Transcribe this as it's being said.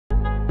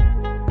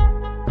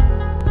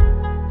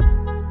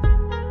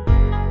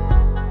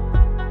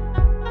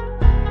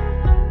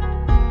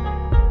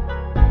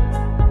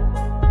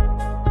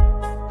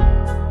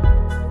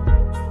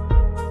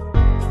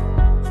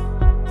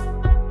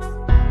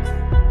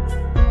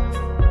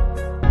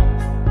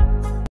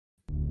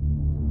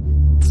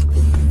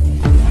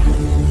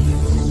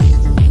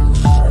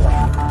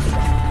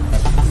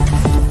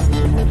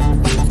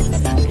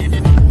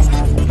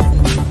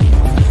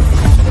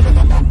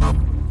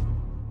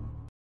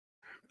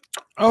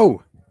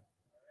Oh,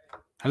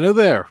 hello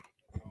there.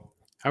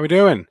 How we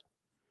doing?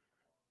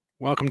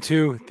 Welcome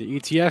to the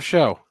ETF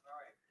Show,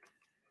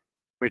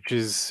 which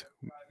is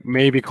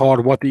maybe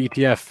called What the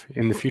ETF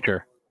in the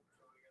future.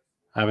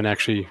 I haven't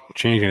actually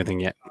changed anything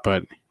yet,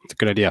 but it's a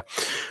good idea.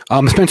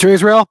 Spencer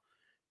Israel,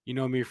 you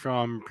know me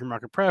from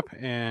Pre-Market Prep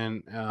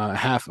and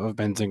half of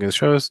Benzinga's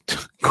shows,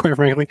 quite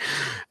frankly.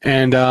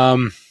 And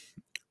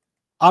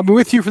I'll be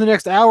with you for the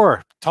next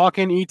hour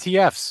talking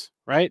ETFs,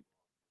 right?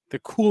 The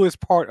coolest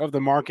part of the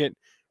market.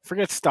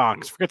 Forget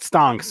stocks. Forget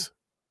stonks.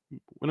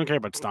 We don't care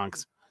about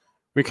stonks.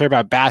 We care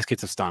about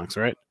baskets of stonks,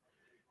 right?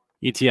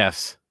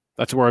 ETFs.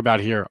 That's what we're about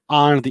here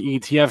on the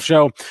ETF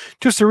Show.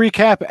 Just to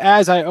recap,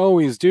 as I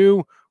always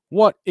do,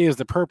 what is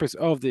the purpose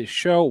of this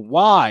show?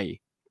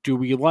 Why do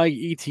we like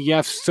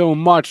ETFs so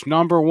much?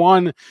 Number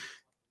one,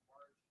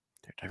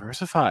 they're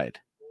diversified,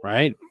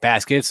 right?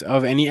 Baskets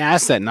of any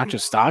asset, not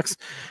just stocks,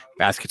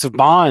 baskets of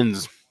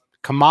bonds,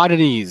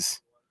 commodities,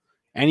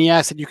 any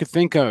asset you could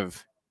think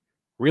of,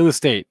 real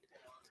estate.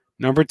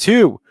 Number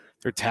two,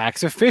 they're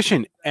tax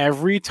efficient.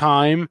 Every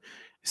time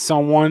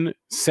someone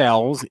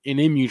sells in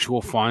a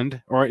mutual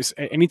fund, or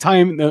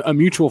anytime a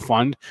mutual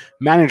fund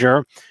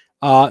manager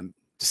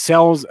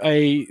sells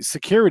a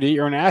security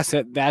or an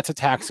asset, that's a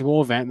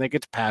taxable event that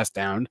gets passed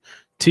down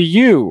to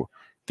you,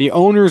 the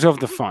owners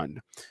of the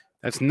fund.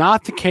 That's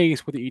not the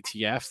case with the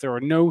ETFs. There are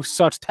no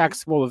such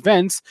taxable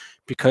events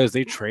because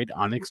they trade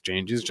on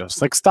exchanges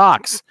just like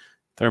stocks.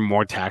 They're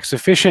more tax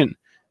efficient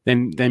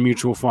than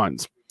mutual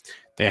funds.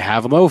 They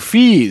have low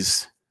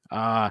fees.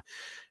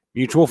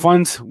 Mutual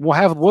funds will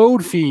have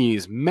load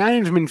fees,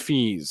 management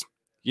fees.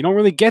 You don't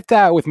really get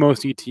that with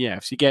most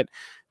ETFs. You get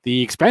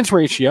the expense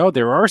ratio.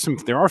 There are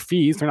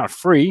fees. They're not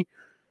free,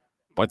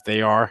 but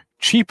they are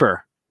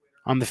cheaper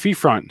on the fee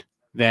front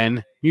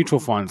than mutual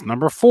funds.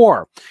 Number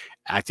four,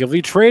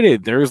 actively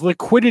traded. There's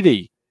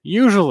liquidity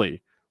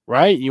usually,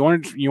 right? You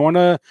want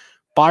to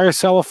buy or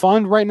sell a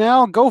fund right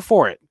now? Go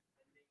for it.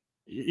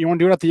 You want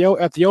to do it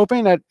at the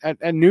open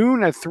at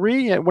noon, at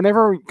 3, at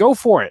whenever? Go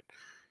for it.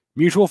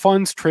 Mutual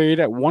funds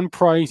trade at one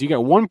price. You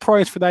get one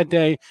price for that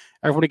day.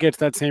 Everybody gets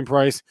that same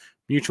price.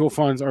 Mutual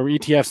funds or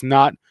ETFs,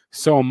 not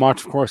so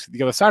much. Of course,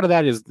 the other side of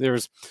that is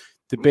there's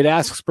the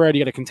bid-ask spread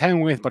you got to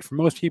contend with, but for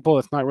most people,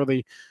 it's not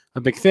really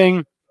a big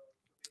thing.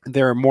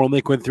 They're more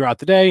liquid throughout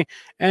the day,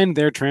 and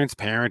they're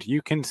transparent.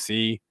 You can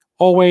see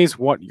always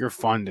what your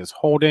fund is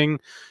holding.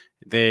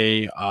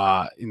 They,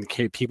 in the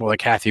case people like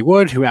Kathy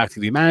Wood, who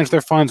actively manage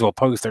their funds, will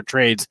post their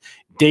trades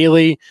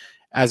daily,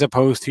 as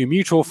opposed to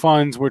mutual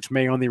funds, which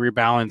may only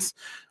rebalance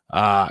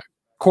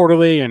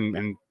quarterly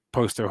and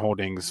post their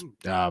holdings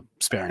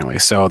sparingly.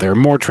 So they're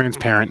more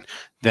transparent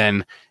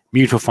than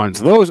mutual funds.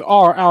 Those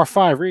are our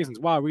 5 reasons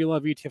why we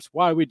love ETFs,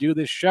 why we do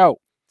this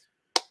show.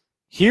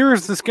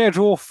 Here's the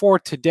schedule for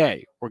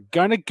today. We're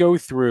going to go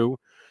through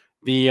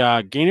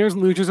the gainers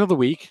and losers of the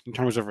week in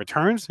terms of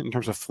returns, in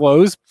terms of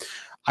flows.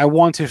 I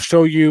want to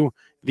show you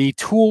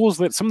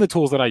some of the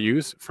tools that I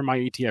use for my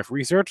ETF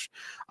research.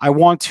 I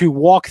want to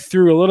walk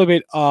through a little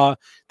bit.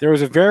 There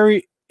was a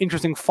very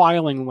interesting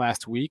filing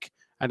last week.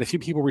 I had a few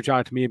people reach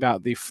out to me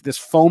about this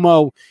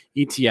FOMO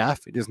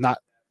ETF. It is not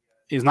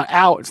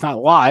out. It's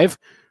not live,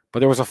 but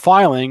there was a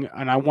filing,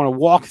 and I want to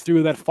walk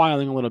through that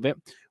filing a little bit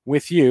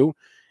with you.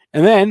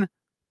 And then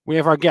we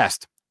have our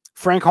guest,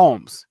 Frank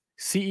Holmes,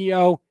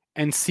 CEO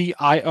and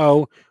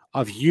CIO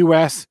of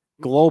U.S.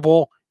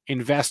 Global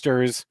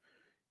Investors.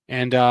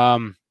 And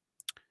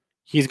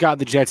he's got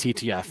the Jets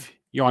ETF.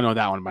 You all know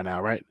that one by now,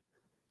 right?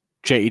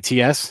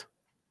 JETS,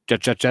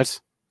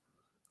 Jets.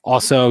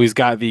 Also, he's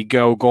got the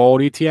Go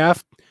Gold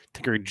ETF,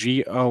 ticker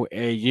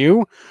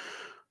GOAU.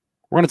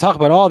 We're going to talk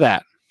about all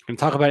that. We're going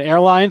to talk about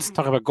airlines,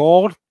 talk about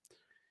gold.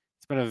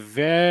 It's been a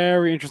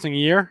very interesting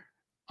year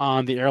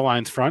on the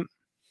airlines front,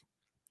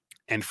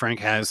 and Frank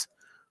has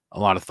a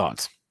lot of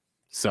thoughts.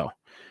 So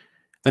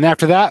then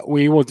after that,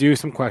 we will do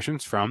some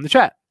questions from the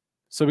chat.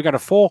 So we got a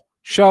full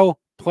show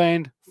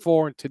planned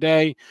for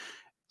today.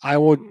 I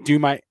will do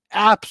my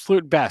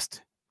absolute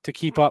best to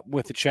keep up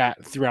with the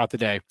chat throughout the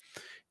day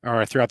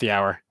or throughout the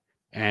hour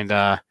and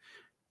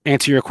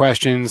answer your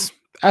questions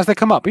as they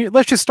come up.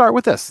 Let's just start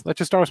with this. Let's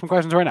just start with some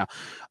questions right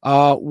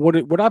now.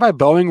 Would I buy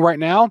Boeing right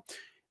now?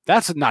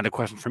 That's not a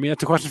question for me.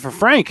 That's a question for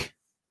Frank.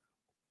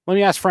 Let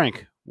me ask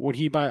Frank. Would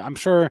he buy? I'm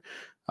sure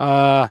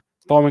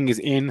Boeing is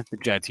in the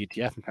Jets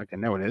ETF. In fact, I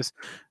know it is.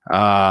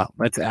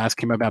 Let's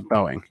ask him about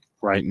Boeing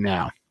right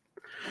now.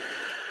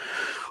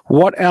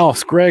 What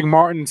else? Greg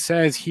Martin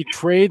says he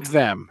trades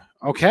them.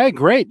 Okay,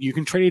 great. You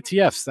can trade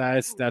ETFs.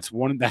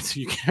 That's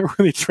you can't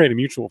really trade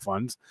mutual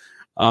funds.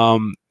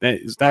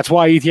 That's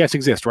why ETFs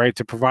exist, right?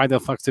 To provide the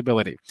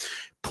flexibility.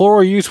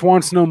 Plural Use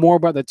wants to know more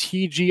about the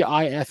TGIF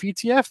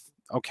ETF.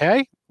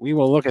 Okay, we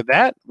will look at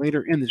that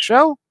later in the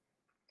show.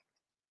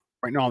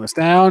 Writing all this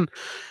down.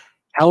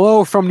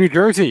 Hello from New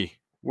Jersey.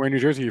 Where in New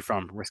Jersey are you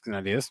from? Risks and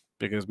Ideas,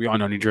 because we all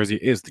know New Jersey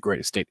is the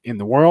greatest state in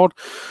the world.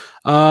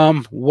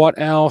 What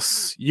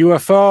else?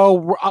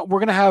 UFO. We're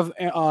going to have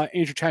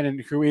Andrew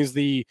Channon, who is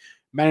the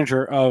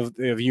manager of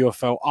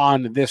UFO,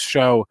 on this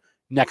show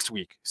next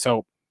week.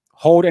 So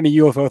hold any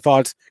UFO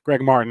thoughts,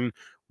 Greg Martin.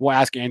 We'll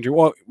ask Andrew.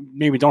 Well,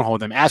 maybe don't hold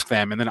them. Ask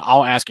them, and then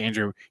I'll ask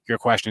Andrew your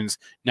questions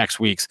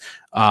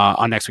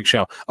on next week's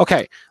show.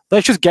 Okay,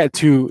 let's just get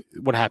to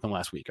what happened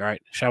last week. All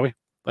right, shall we?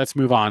 Let's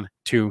move on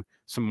to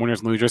some winners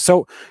and losers.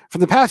 So, for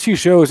the past few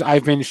shows,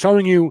 I've been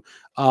showing you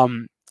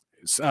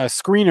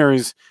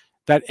screeners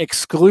that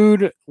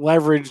exclude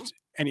leveraged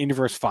and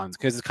inverse funds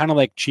because it's kind of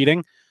like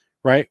cheating,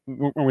 right?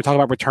 When we talk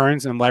about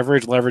returns and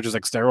leverage is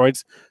like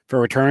steroids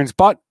for returns.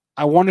 But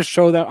I want to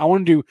show that I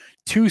want to do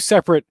two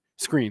separate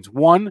screens.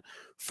 One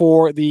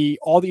for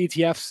all the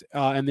ETFs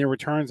and their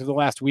returns of the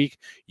last week,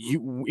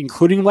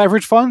 including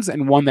leverage funds,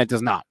 and one that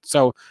does not.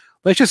 So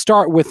let's just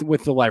start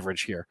with the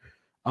leverage here.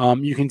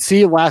 You can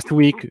see last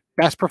week,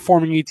 best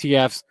performing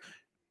ETFs.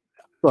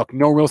 Look,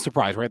 no real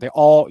surprise, right? They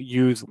all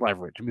use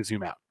leverage. Let me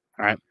zoom out.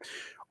 All right.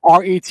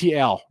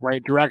 RETL,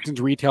 right? Directions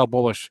Retail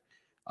Bullish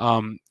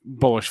Fund.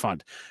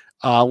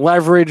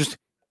 Leveraged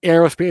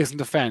Aerospace and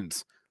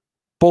Defense.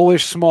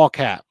 Bullish Small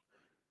Cap.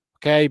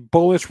 Okay.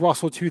 Bullish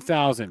Russell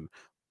 2000.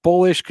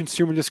 Bullish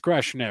Consumer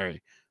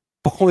Discretionary.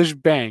 Bullish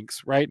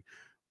Banks, right?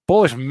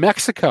 Bullish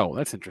Mexico.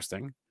 That's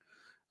interesting.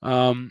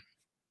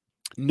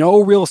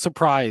 No real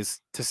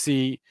surprise to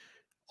see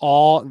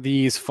all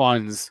these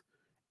funds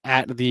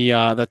at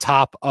the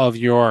top of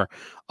your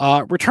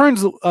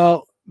returns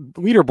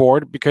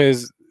leaderboard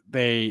because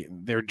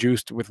they're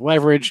juiced with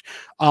leverage.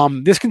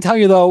 This can tell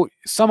you though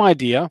some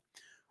idea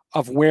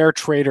of where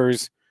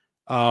traders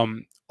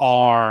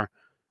are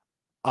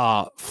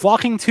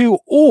flocking to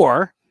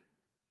or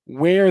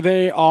where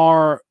they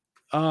are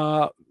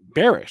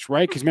bearish,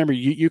 right? Because remember,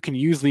 you can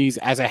use these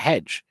as a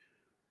hedge.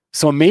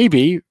 So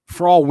maybe,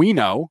 for all we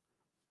know,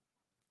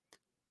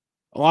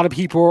 a lot of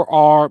people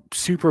are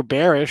super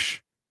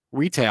bearish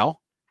retail,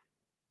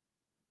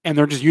 and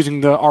they're just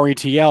using the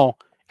RETL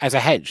as a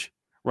hedge,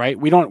 right?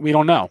 We don't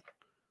know.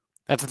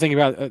 That's the thing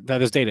about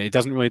this data. It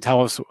doesn't really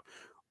tell us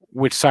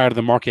which side of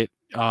the market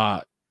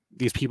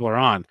these people are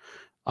on.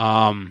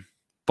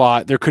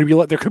 But there could be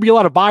a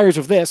lot of buyers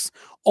of this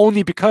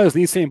only because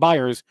these same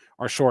buyers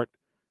are short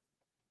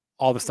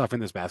all the stuff in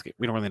this basket.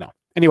 We don't really know.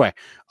 Anyway,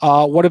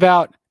 what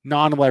about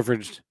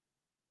non-leveraged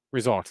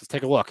results? Let's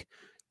take a look.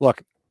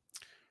 Look,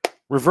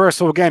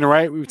 reversal again,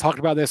 right? We talked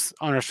about this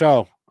on our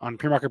show on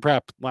Pre-Market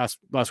Prep last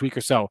week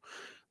or so.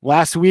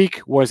 Last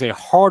week was a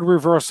hard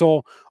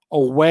reversal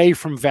away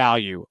from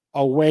value,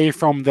 away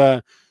from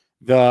the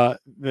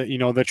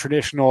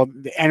traditional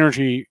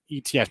energy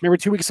ETFs. Remember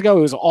 2 weeks ago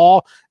it was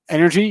all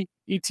energy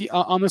ETF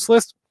on this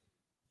list?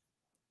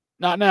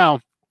 Not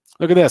now.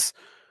 Look at this.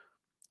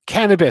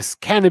 Cannabis,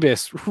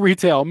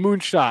 retail,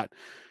 moonshot,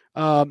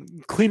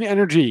 clean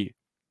energy,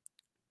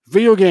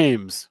 video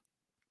games.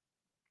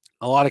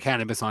 A lot of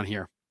cannabis on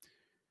here.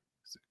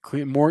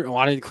 A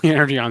lot of clean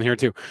energy on here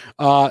too.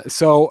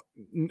 So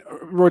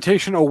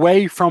rotation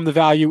away from the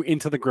value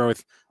into the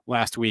growth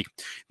last week.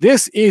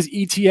 This is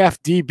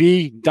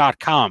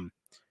etfdb.com.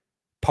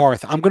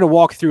 Parth. I'm going to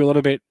walk through a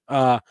little bit.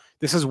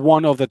 This is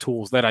one of the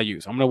tools that I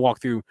use. I'm going to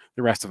walk through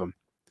the rest of them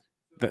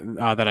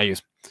that I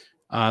use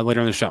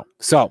later in the show.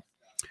 So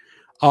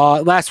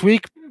last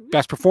week,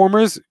 best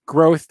performers,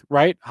 growth,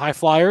 right? High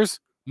flyers,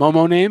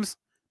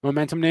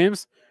 momentum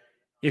names.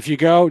 If you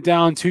go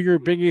down to your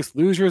biggest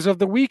losers of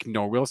the week,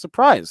 no real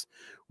surprise.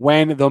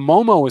 When the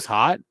Momo is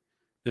hot,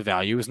 the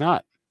value is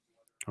not.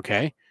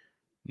 Okay.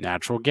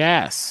 Natural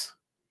gas,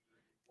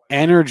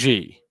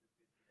 energy.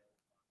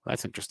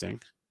 That's interesting.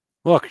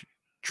 Look,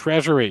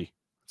 treasury.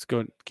 Let's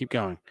go. Keep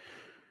going.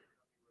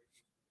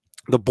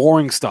 The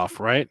boring stuff,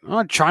 right?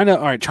 China.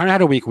 All right. China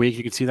had a weak week.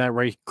 You can see that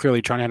right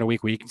clearly. China had a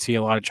weak week. You can see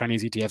a lot of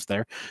Chinese ETFs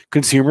there.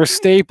 Consumer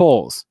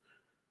staples.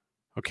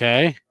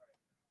 Okay.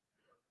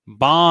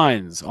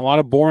 Bonds. A lot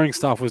of boring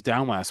stuff was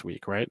down last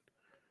week, right?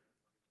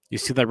 You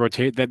see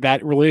that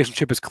that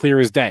relationship is clear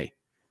as day.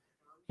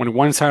 When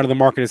one side of the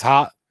market is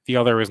hot, the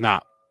other is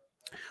not.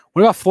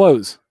 What about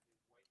flows?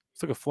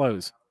 Let's look at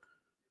flows.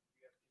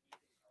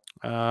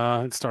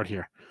 Let's start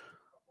here.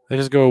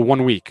 Let's just go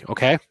 1 week,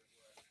 okay?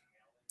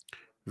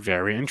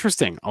 Very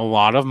interesting. A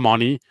lot of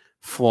money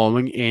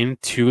flowing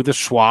into the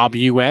Schwab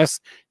US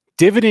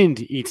dividend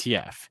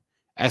ETF,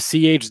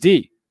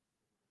 SCHD.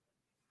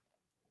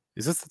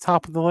 Is this the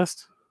top of the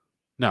list?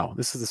 No,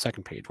 this is the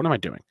second page. What am I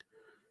doing?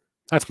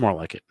 That's more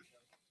like it.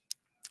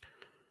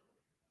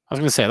 I was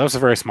going to say that was a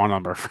very small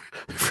number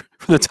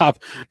for the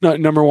top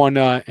number one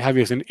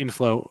heaviest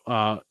inflow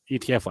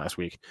ETF last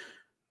week.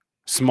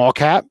 Small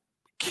cap,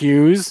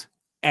 Qs,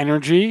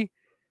 energy,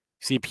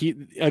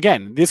 CP.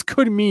 Again, this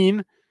could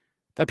mean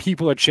that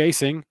people are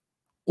chasing,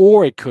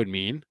 or it could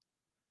mean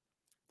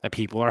that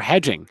people are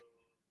hedging.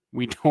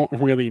 We don't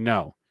really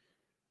know.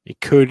 It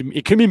could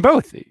mean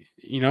both,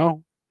 you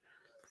know.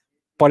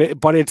 But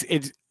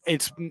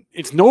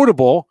it's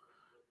notable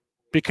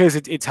because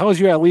it tells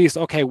you at least,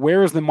 okay,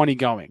 where is the money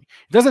going?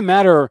 It doesn't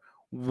matter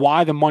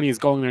why the money is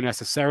going there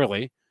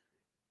necessarily.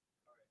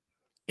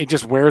 It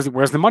just where's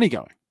the money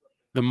going?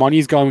 The money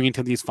is going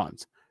into these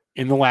funds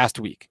in the last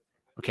week.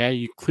 Okay,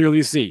 you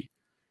clearly see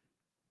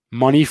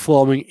money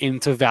flowing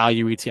into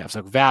value ETFs,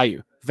 like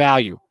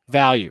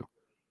value.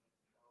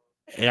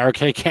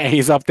 ARKK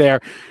is up there.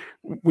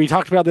 We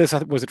talked about this.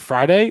 Was it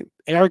Friday?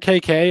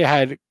 ARKK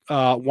had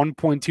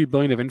 1.2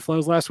 billion of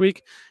inflows last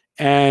week,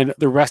 and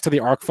the rest of the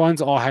ARK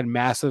funds all had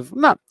massive,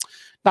 not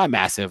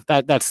massive.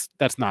 That's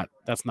not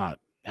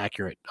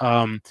accurate.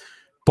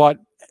 But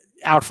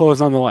outflows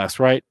nonetheless,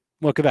 right?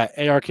 Look at that.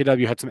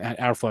 ARKW had some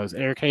outflows.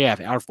 ARKF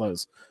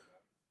outflows.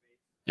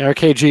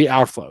 ARKG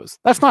outflows.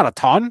 That's not a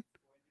ton.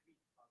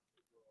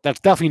 That's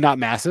definitely not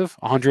massive.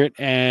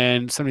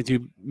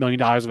 $172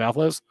 million of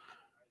outflows.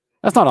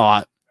 That's not a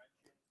lot,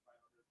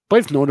 but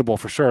it's notable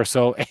for sure.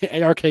 So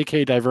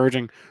ARKK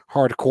diverging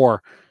hardcore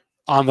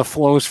on the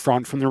flows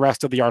front from the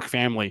rest of the ARK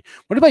family.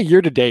 What about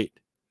year to date?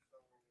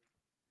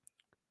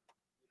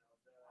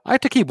 I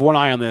have to keep one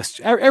eye on this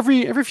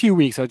every few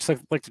weeks. I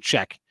just like to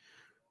check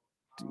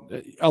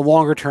a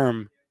longer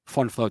term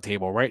fund flow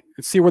table, right?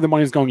 Let's see where the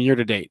money's going year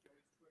to date.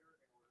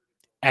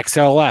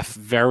 XLF,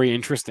 very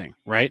interesting,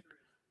 right?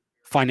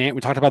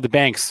 We talked about the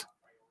banks.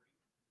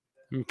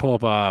 Let me pull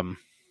up.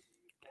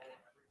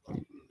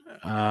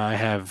 I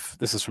have,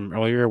 this is from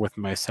earlier with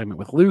my segment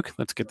with Luke.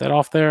 Let's get that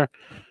off there.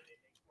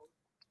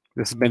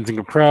 This is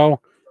Benzinga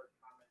Pro.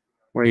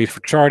 Wait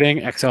for charting.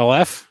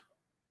 XLF.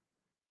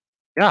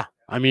 Yeah,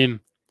 I mean,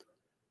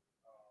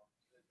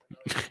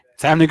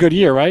 it's having a good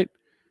year, right?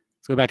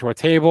 Let's go back to our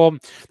table.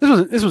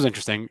 This was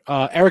interesting.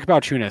 Eric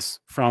Balchunas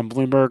from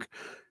Bloomberg,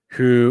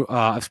 who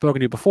I've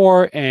spoken to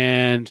before,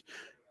 and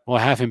we'll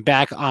have him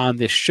back on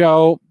this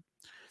show.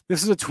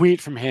 This is a tweet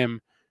from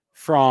him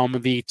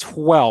from the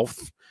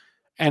 12th,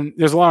 and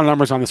there's a lot of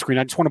numbers on the screen.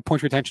 I just want to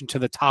point your attention to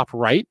the top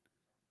right.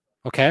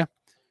 Okay,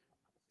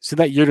 see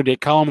that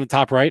year-to-date column in the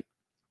top right,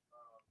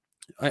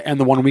 and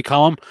the 1 week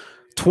column.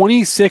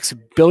 $26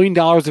 billion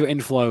of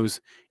inflows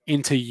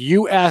into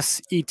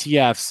U.S.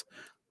 ETFs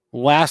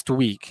last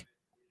week.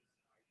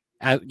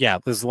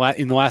 This is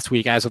in the last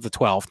week as of the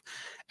 12th,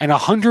 and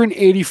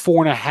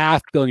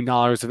 $184.5 billion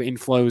of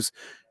inflows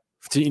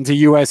into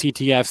U.S.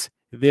 ETFs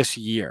this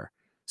year.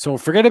 So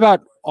forget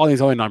about all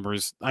these other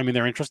numbers. I mean,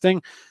 they're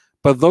interesting,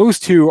 but those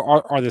two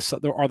are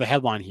the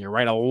headline here,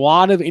 right? A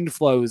lot of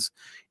inflows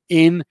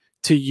into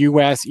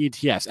U.S.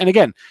 ETFs. And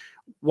again,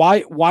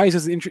 why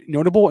is this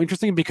notable?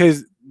 Interesting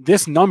because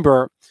this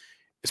number,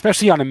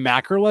 especially on a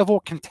macro level,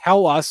 can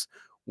tell us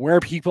where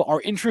people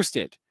are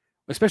interested,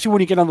 especially when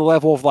you get on the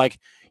level of like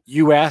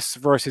U.S.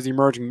 versus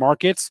emerging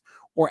markets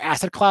or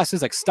asset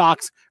classes like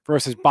stocks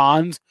versus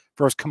bonds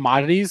versus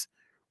commodities,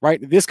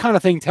 right? This kind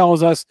of thing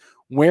tells us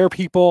where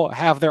people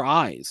have their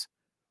eyes,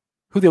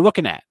 who they're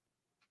looking at.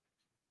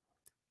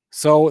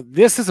 So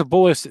this is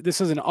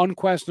an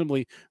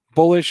unquestionably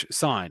bullish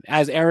sign.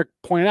 As Eric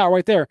pointed out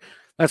right there,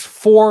 that's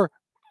 $4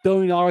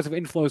 billion of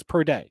inflows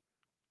per day.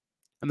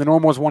 And the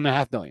normal is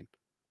 $1.5 billion.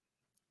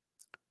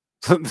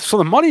 So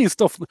the money is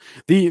still,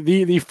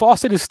 the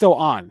faucet is still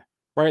on,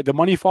 right? The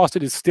money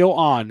faucet is still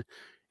on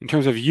in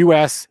terms of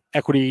U.S.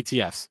 equity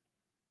ETFs.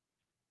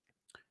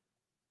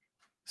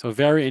 So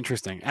very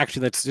interesting.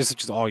 Actually, this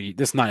is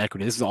not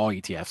equity. This is all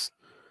ETFs.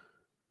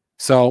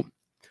 So,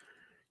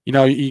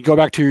 you go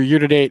back to your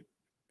year-to-date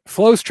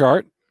flows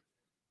chart,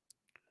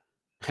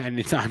 and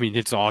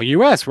it's all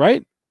U.S.,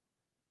 right?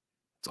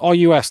 It's all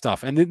U.S.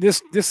 stuff. And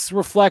this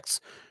reflects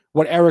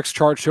what Eric's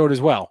chart showed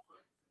as well.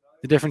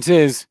 The difference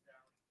is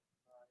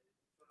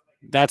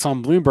that's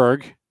on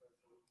Bloomberg,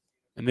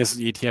 and this is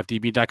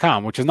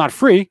ETFDB.com, which is not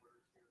free,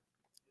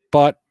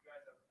 but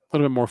a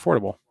little bit more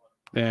affordable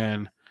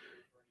than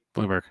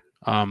Bloomberg.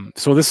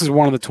 So this is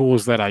one of the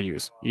tools that I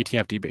use,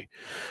 ETFDB.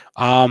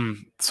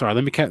 Sorry,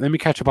 let me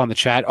catch up on the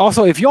chat.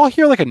 Also, if y'all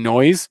hear like a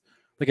noise,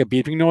 like a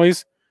beeping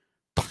noise,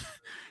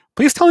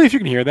 please tell me if you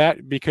can hear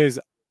that, because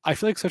I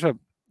feel like such a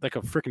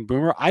freaking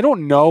boomer. I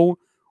don't know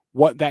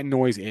what that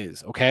noise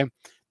is. Okay,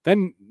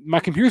 then my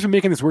computer's been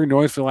making this weird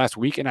noise for the last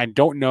week, and I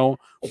don't know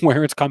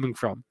where it's coming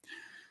from.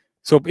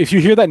 So if you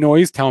hear that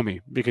noise, tell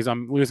me, because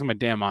I'm losing my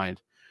damn mind.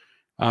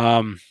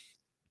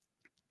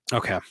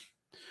 Okay.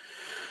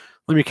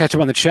 Let me catch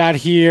up on the chat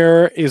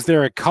here. Is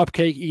there a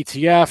cupcake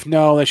ETF?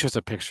 No, that's just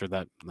a picture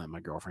that my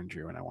girlfriend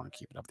drew, and I want to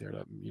keep it up there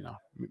to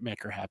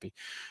make her happy.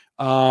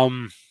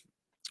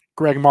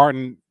 Greg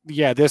Martin,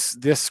 yeah, this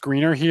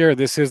screener here,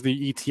 this is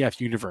the ETF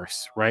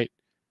universe, right?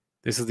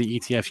 This is the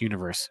ETF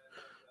universe.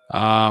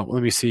 Let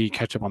me see.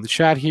 Catch up on the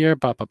chat here.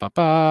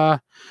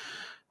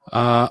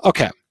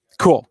 Okay,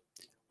 cool.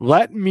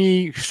 Let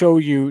me show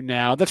you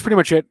now. That's pretty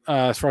much it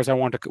as far as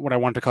what I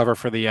want to cover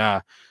for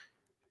the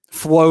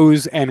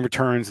flows and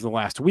returns of the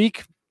last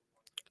week.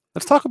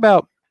 Let's talk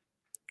about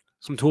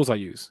some tools I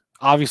use.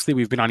 Obviously,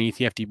 we've been on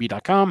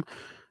ETFDB.com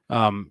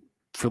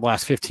for the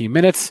last 15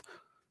 minutes,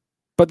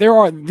 but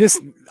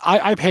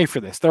I pay for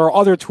this. There are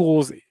other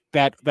tools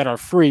that are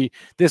free.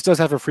 This does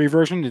have a free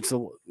version. It's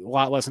a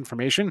lot less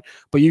information,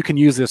 but you can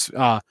use this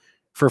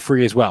for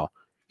free as well.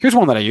 Here's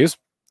one that I use.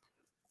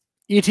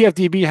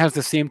 ETFDB has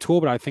the same tool,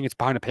 but I think it's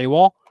behind a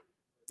paywall.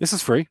 This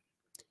is free.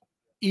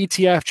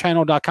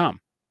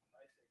 ETFchannel.com.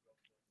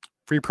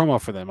 Free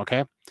promo for them,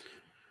 okay?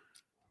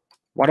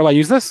 Why do I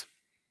use this?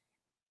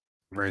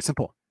 Very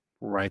simple.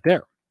 Right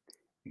there.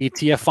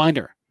 ETF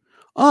Finder.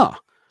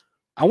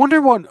 I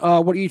wonder what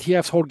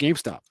ETFs hold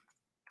GameStop.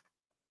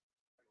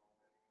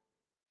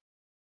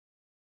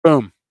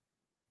 Boom.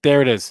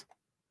 There it is.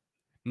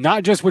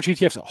 Not just which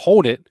ETFs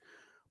hold it,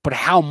 but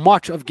how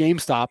much of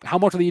GameStop, how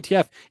much of the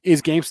ETF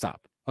is GameStop.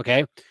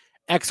 Okay.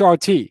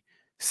 XRT.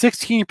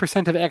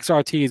 16% of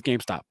XRT is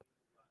GameStop.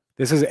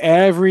 This is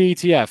every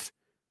ETF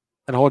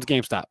that holds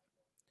GameStop.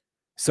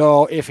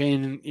 So if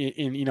in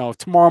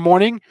tomorrow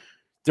morning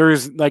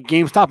there's like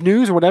GameStop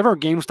news or whatever,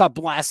 GameStop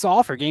blasts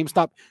off or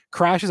GameStop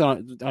crashes. I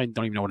don't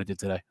even know what it did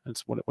today.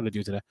 That's what it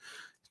did today.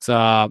 It's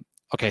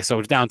okay, so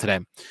it's down today.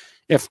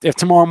 If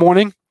tomorrow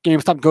morning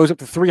GameStop goes up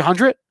to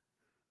 300,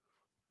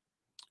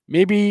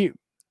 maybe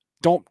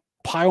don't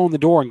pile in the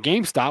door on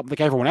GameStop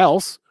like everyone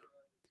else.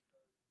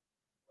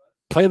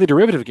 Play the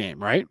derivative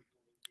game, right?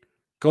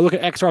 Go look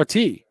at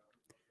XRT,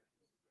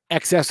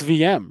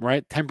 XSVM,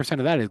 right? 10%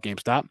 of that is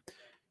GameStop.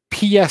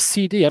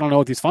 PSCD, I don't know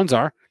what these funds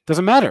are.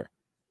 Doesn't matter.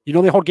 You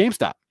know they hold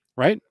GameStop,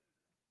 right?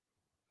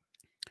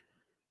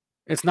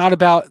 It's not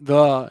about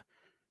the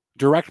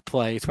direct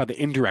play. It's about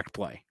the indirect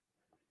play.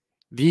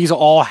 These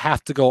all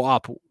have to go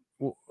up.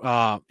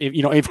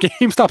 If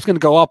GameStop's going to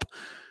go up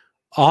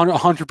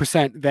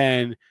 100%,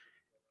 then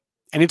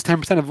and it's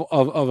 10%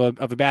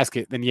 of a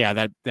basket, then yeah,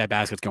 that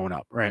basket's going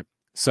up, right?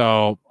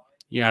 So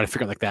you got to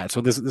figure it like that.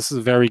 So this is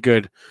a very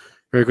good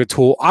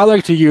tool I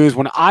like to use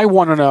when I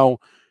want to know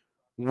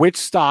which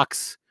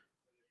stocks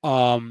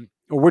or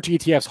which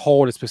ETFs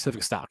hold a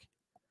specific stock.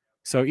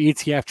 So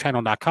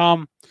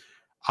etfchannel.com.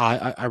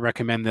 I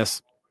recommend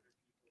this.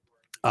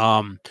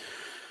 And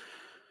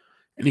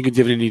you can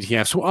dividend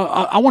ETFs. So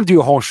I want to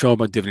do a whole show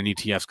about dividend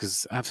ETFs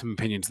because I have some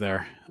opinions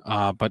there.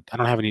 But I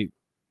don't have any.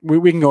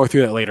 We can go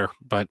through that later.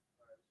 But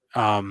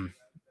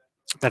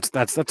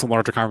that's a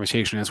larger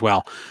conversation as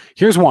well.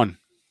 Here's one,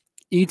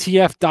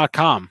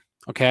 ETF.com.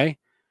 Okay.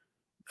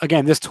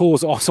 Again, this tool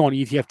is also on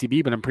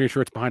ETFDB, but I'm pretty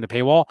sure it's behind a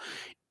paywall.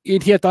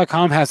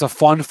 ETF.com has a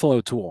fund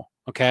flow tool.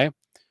 Okay.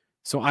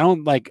 So I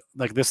don't like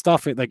this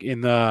stuff like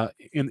in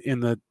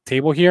the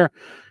table here.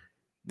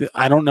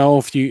 I don't know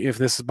if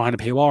this is behind a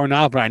paywall or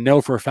not, but I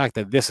know for a fact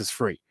that this is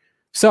free.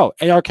 So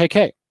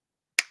ARKK.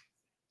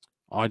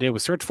 All I did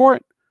was search for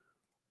it.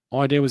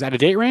 All I did was add a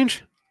date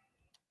range.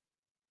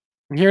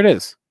 And here it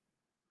is.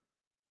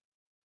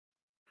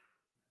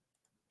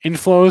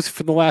 Inflows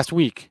for the last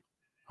week.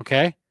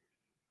 Okay.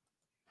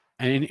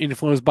 And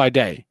inflows by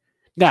day.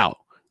 Now,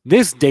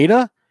 this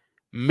data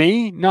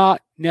may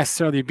not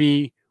necessarily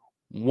be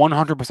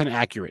 100%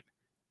 accurate.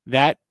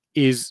 That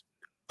is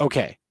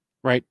okay,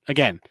 right?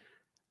 Again,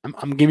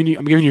 I'm giving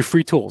you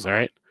free tools, all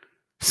right?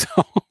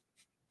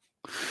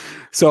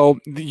 So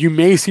you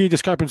may see a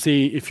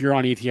discrepancy if you're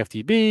on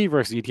ETFDB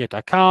versus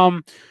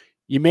ETF.com.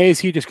 You may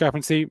see a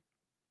discrepancy.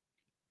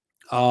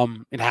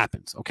 It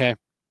happens, okay?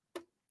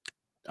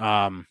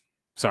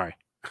 Sorry.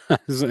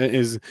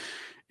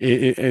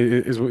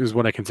 is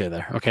what I can say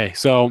there. Okay,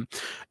 so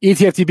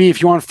ETFDB,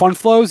 if you want fund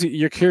flows,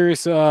 you're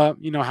curious, how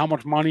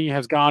much money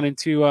has gone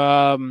into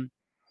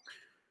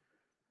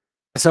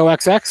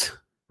SOXX,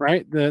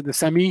 right? The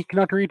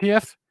semiconductor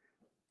ETF.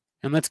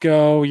 And let's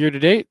go year to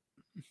date,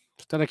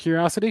 just out of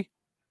curiosity.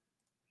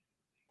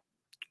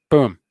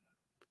 Boom,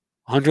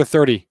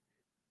 $130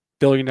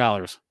 billion,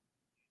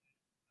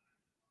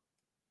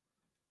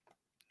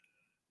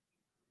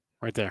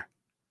 right there.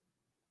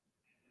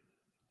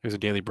 There's a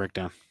daily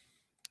breakdown.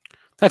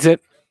 That's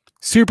it.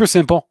 Super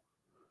simple.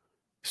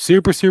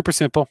 Super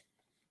simple.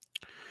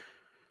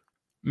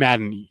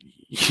 Madden,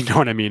 you know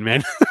what I mean,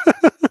 man.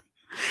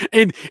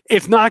 And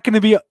it's not going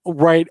to be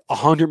right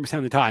 100%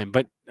 of the time,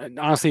 but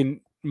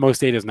honestly,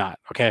 most data is not.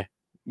 Okay,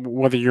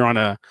 whether you're on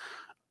a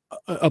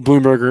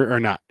Bloomberg or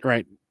not,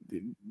 right?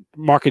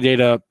 Market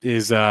data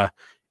is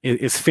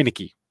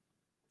finicky,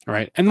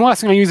 right? And the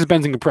last thing I use is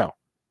Benzinga Pro,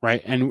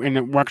 right? And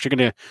we're actually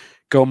going to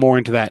go more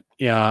into that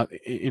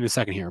in a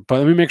second here. But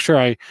let me make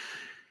sure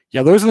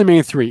those are the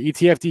main three: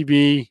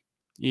 ETFDB,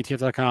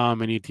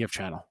 ETF.com, and ETF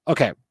Channel.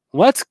 Okay,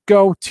 let's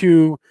go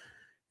to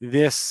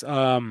this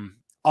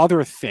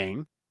other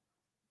thing.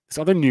 This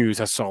other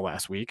news I saw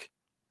last week,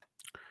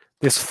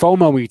 this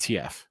FOMO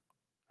ETF.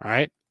 All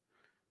right.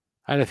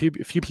 I had a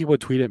few people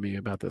tweet at me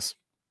about this.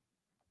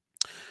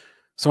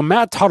 So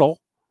Matt Tuttle,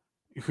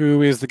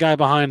 who is the guy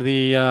behind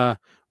the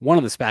one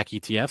of the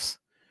SPAC ETFs,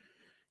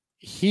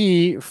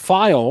 he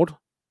filed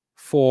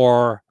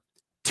for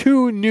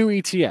 2 new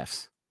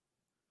ETFs.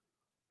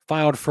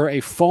 Filed for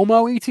a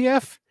FOMO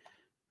ETF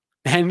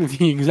and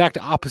the exact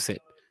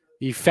opposite,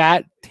 the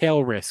Fat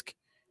Tail Risk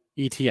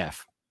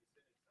ETF.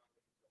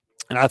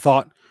 And I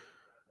thought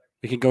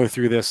we can go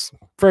through this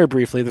very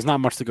briefly. There's not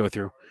much to go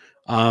through.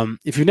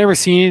 If you've never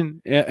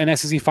seen an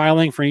SEC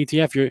filing for an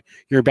ETF,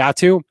 you're about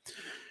to.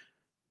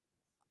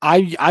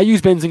 I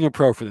use Benzinga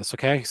Pro for this.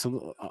 Okay,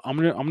 so I'm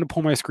gonna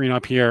pull my screen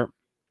up here.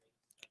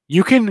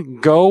 You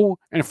can go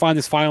and find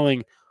this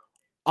filing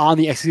on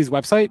the SEC's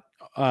website.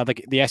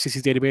 Like the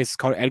SEC's database is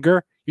called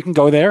Edgar. You can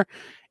go there.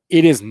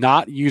 It is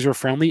not user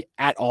friendly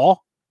at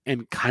all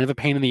and kind of a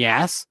pain in the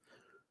ass.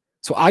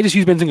 So I just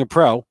use Benzinga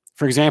Pro,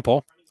 for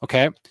example.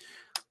 Okay.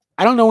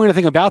 I don't know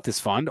anything about this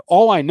fund.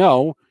 All I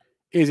know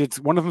is it's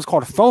one of them is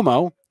called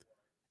FOMO,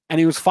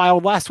 and it was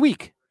filed last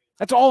week.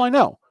 That's all I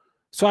know.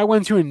 So I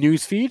went to a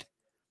news feed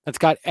that's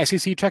got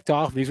SEC checked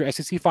off. These are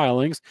SEC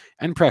filings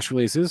and press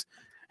releases.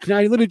 And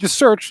I literally just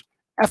searched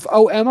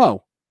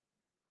FOMO.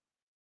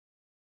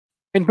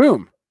 And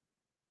boom.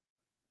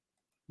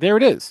 There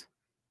it is.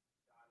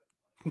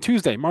 On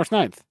Tuesday, March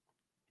 9th.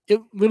 It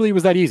literally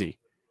was that easy.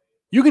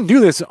 You can do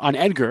this on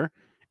Edgar.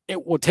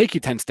 It will take you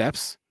 10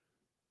 steps.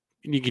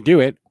 And you can do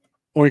it.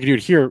 Or you can do it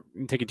here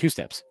and take it 2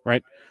 steps,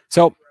 right?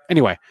 So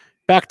anyway,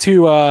 back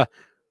to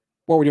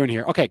what we're doing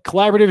here. Okay,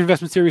 Collaborative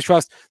Investment Series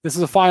Trust. This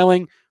is a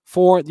filing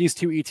for these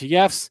 2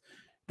 ETFs.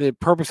 The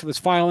purpose of this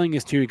filing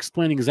is to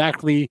explain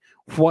exactly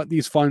what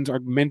these funds are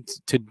meant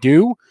to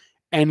do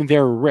and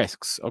their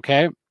risks,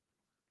 okay?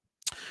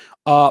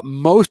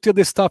 Most of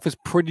this stuff is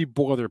pretty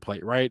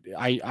boilerplate, right?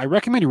 I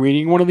recommend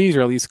reading one of these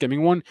or at least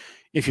skimming one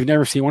if you've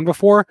never seen one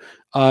before.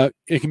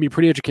 It can be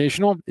pretty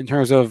educational in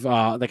terms of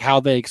like how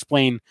they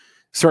explain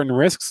certain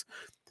risks,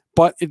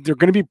 but they're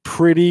going to be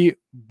pretty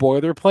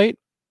boilerplate.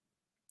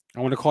 I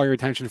want to call your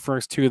attention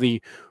first to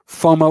the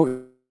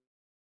FOMO. Of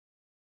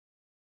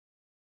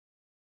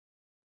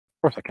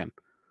course I can.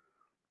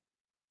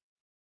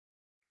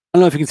 I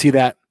don't know if you can see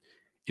that.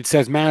 It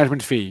says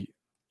management fee,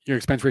 your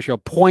expense ratio,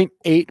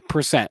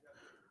 0.8%.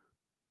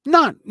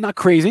 Not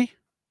crazy,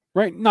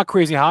 right? Not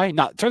crazy high.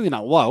 Certainly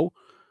not low,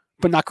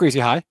 but not crazy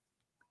high.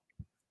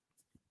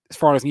 As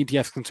far as an ETF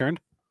is concerned,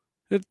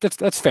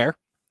 that's fair.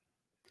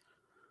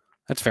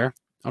 That's fair.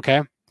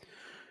 Okay.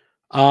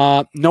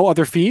 No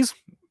other fees,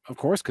 of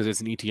course, because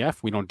it's an ETF.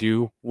 We don't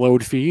do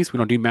load fees. We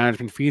don't do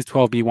management fees,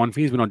 12B1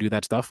 fees. We don't do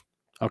that stuff.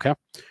 Okay.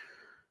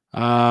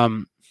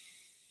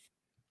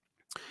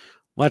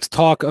 Let's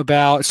talk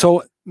about.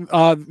 So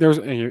there's.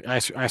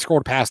 I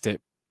scrolled past it.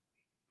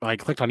 I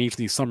clicked on each of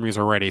these summaries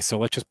already. So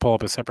let's just pull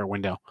up a separate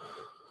window.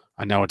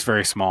 I know it's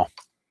very small.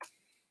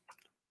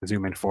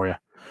 Zoom in for you.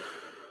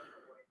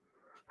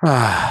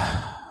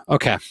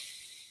 Okay.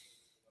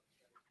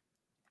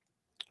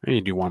 I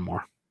need to do one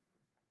more.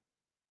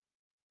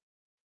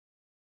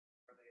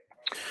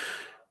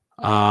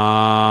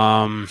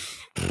 Now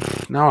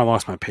I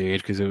lost my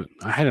page because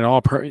I had it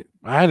all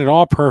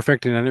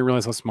perfect, and I didn't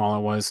realize how small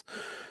it was.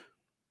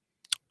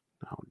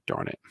 Oh,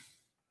 darn it.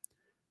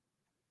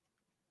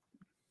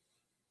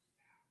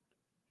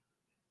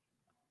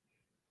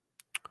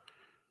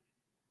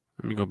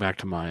 Let me go back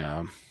to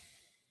my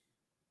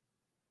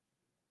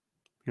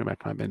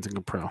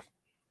Benzinga Pro.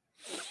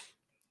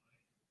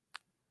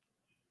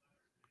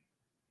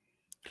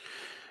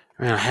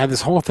 Man, I had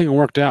this whole thing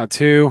worked out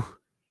too,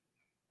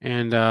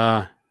 and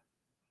now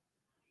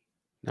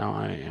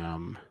I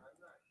am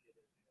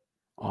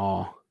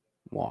all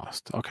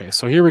lost. Okay,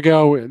 so here we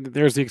go.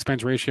 There's the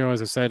expense ratio,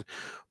 as I said,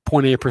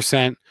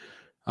 0.8%.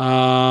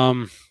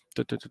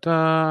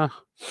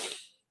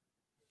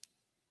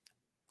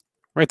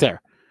 Right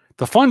there.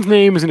 The fund's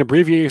name is an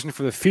abbreviation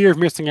for the fear of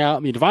missing out,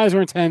 and the advisor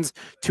intends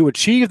to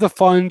achieve the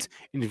fund's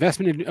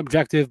investment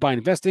objective by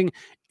investing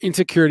in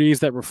securities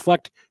that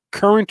reflect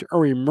current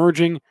or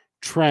emerging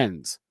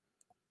trends.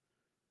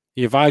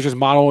 The advisor's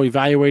model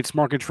evaluates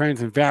market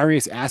trends in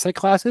various asset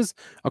classes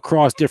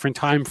across different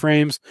time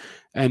frames,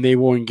 and they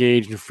will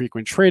engage in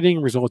frequent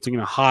trading, resulting in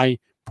a high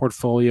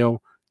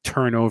portfolio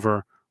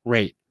turnover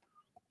rate.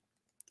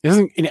 This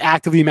isn't an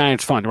actively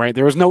managed fund, right?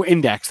 There is no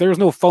index. There is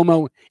no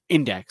FOMO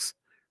index,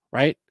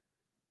 right?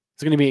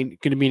 It's going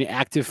to be an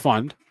active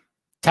fund,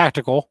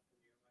 tactical,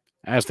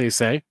 as they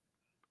say.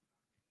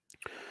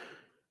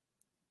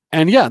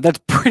 And yeah,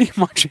 that's pretty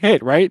much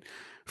it, right?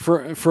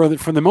 For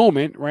the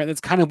moment, right?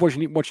 That's kind of what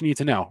you need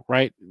to know,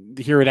 right?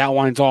 Here it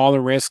outlines all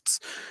the risks.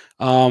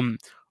 A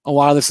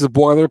lot of this is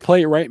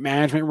boilerplate, right?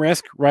 Management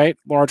risk, right?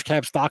 Large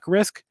cap stock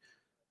risk.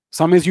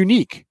 Some is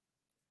unique,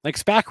 like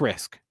SPAC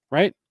risk,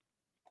 right?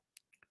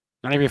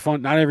 Not every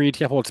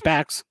ETF holds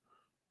SPACs.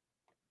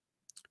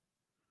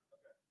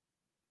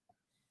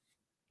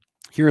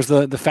 Here's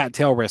the fat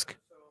tail risk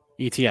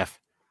ETF.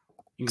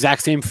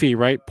 Exact same fee,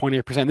 right?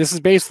 0.8%. This is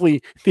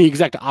basically the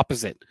exact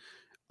opposite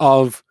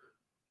of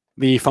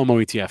the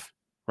FOMO ETF,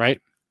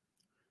 right?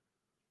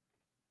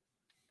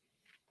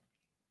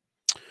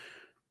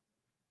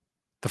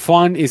 The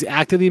fund is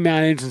actively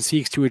managed and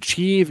seeks to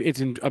achieve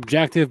its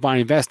objective by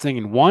investing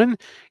in 1,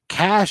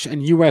 cash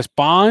and U.S.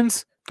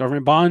 bonds,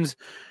 government bonds,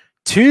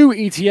 2,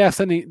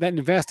 ETFs that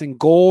invest in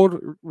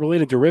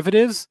gold-related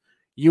derivatives,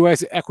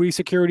 U.S. equity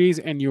securities,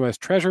 and U.S.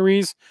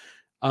 treasuries,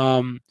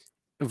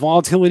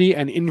 volatility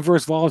and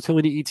inverse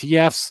volatility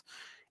ETFs,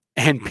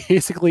 and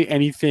basically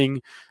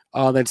anything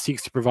that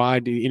seeks to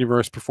provide the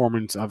inverse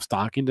performance of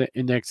stock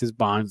indexes,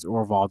 bonds,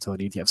 or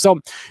volatility ETFs. So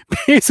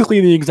basically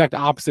the exact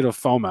opposite of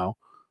FOMO,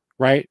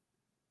 right?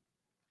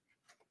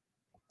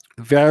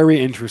 Very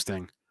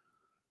interesting.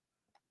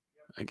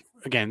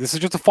 Again, this is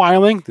just a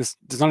filing. This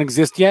does not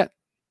exist yet,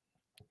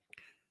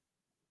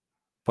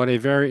 but a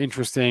very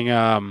interesting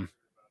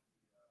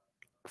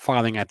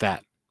filing at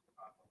that.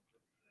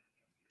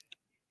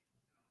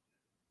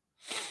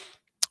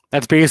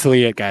 That's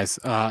basically it, guys.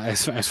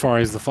 As far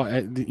as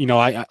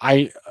the,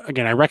 I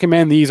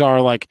recommend these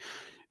are like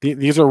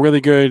these are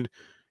really good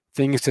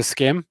things to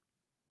skim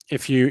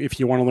if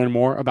you want to learn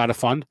more about a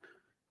fund.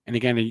 And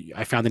again,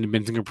 I found it in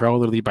Benzinga Pro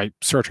literally by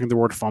searching the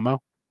word FOMO.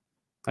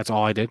 That's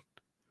all I did.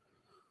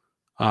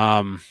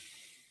 And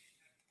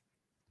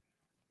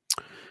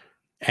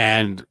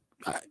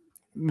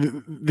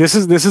this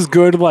is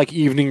good like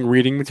evening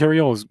reading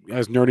material,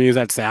 as nerdy as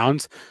that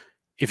sounds.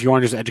 If you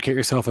want to just educate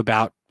yourself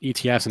about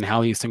ETFs and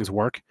how these things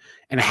work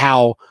and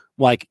how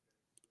like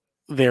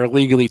they're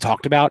legally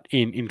talked about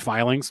in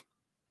filings.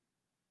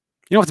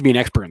 You don't have to be an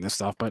expert in this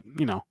stuff, but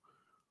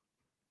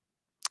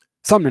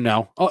something to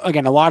know.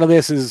 Again, a lot of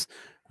this is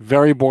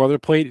very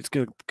boilerplate. It's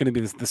going to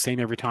be the same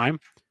every time.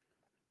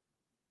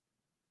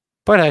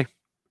 But hey,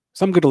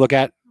 something good to look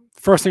at.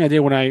 First thing I did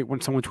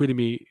when someone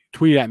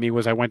tweeted at me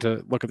was I went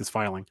to look at this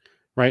filing,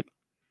 right?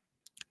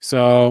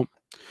 So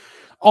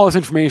all this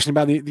information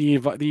about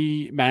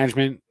the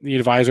management, the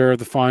advisor of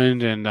the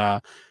fund, and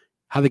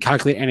how they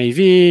calculate NAV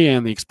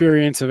and the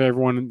experience of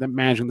everyone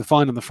managing the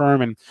fund and the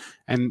firm,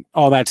 and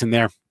all that's in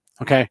there.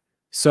 Okay,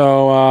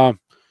 so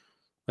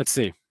let's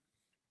see.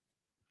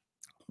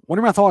 What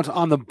are my thoughts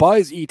on the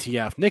Buzz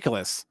ETF?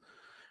 Nicholas,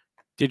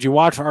 did you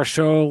watch our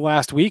show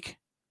last week?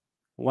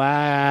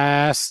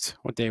 What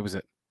day was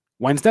it?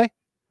 Wednesday?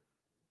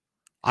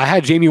 I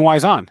had Jamie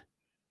Wise on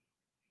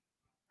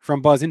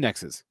from Buzz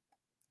Indexes.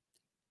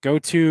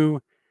 If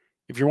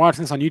you're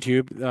watching this on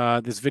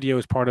YouTube, this video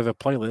is part of a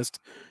playlist,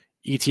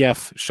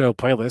 ETF Show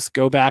playlist.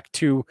 Go back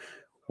to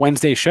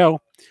Wednesday's show,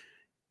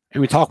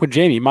 and we talk with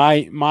Jamie.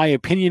 My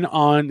opinion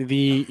on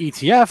the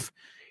ETF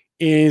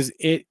is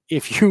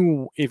if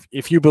you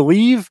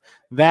believe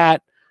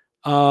that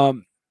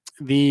the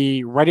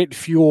Reddit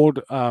fueled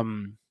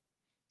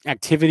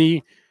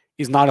activity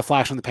is not a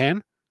flash in the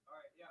pan,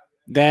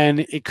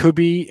 then it could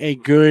be a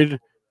good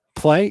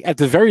play. At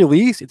the very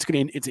least, it's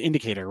an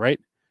indicator, right?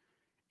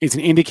 It's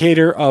an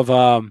indicator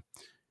of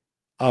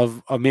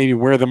maybe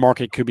where the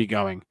market could be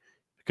going,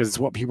 because it's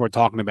what people are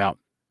talking about.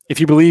 If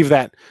you believe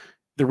that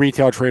the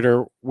retail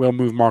trader will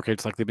move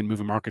markets like they've been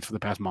moving markets for the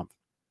past month.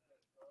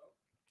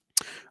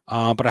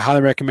 But I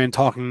highly recommend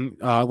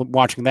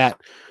watching that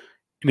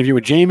interview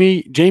with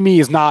Jamie. Jamie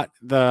is not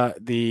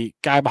the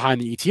guy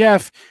behind the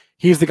ETF.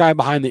 He's the guy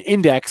behind the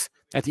index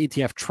that the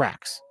ETF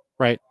tracks,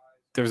 right?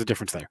 There's a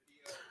difference there.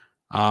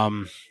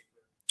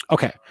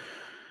 Okay.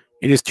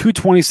 It is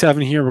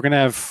 2:27 here. We're going to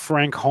have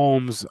Frank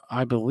Holmes,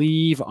 I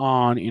believe,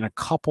 on in a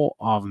couple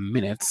of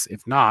minutes.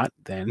 If not,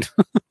 then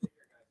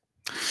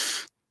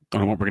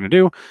don't know what we're going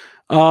to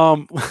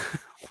do.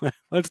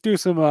 Let's do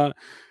some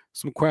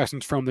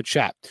questions from the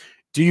chat.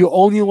 Do you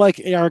only like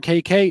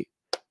ARKK?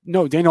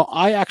 No, Daniel,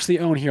 I actually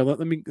own here. Let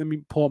me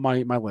pull up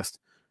my list.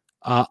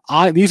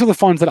 These are the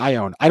funds that I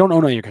own. I don't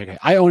own ARKK.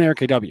 I own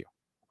ARKW.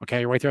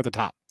 Okay, right there at the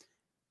top.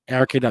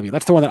 ARKW.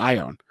 That's the one that I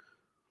own.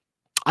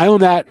 I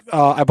own that.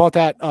 I bought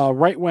that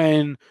right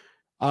when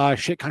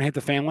shit kind of hit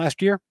the fan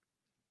last year.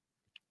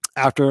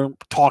 After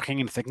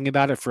talking and thinking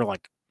about it for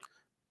like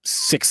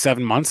 6,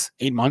 7 months,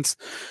 8 months.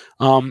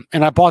 And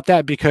I bought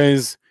that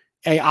because,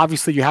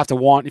 obviously you have to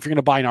want, if you're going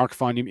to buy an ARK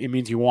fund, it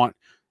means you want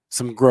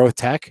some growth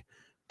tech.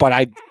 But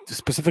I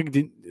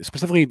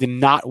specifically did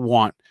not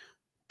want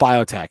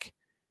biotech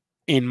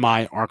in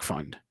my ARK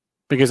fund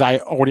because I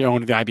already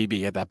owned the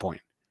IBB at that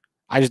point.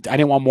 I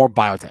didn't want more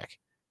biotech.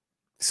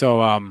 So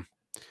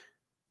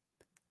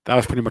that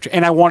was pretty much it.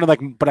 And I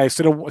wanted but I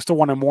still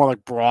wanted more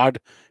like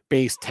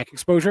broad-based tech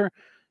exposure.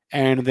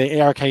 And the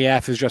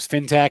ARKF is just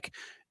fintech.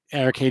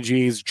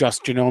 ARKG is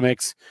just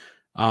genomics.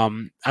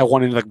 I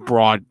wanted like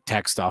broad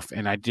tech stuff,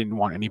 and I didn't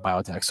want any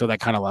biotech. So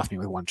that kind of left me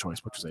with one choice,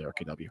 which was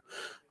ARKW.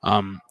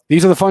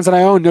 These are the funds that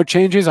I own. No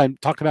changes. I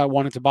talked about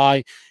wanting to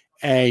buy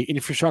a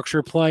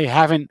infrastructure play.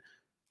 Haven't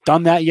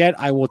done that yet.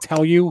 I will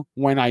tell you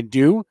when I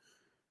do.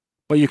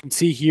 But you can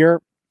see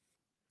here,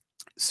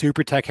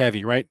 super tech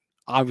heavy, right?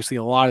 Obviously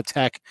a lot of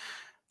tech.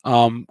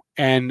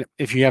 And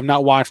if you have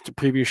not watched the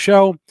previous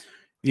show,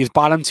 these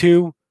bottom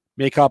two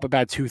make up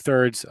about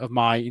 2/3 of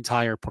my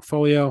entire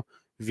portfolio.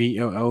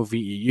 VOO,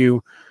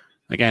 VEU.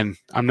 Again,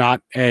 I'm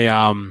not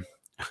one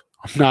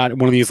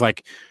of these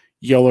like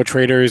YOLO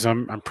traders.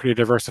 I'm pretty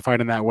diversified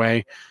in that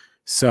way.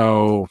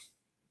 So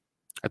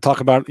I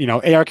talk about,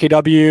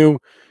 ARKW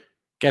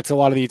gets a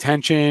lot of the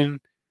attention,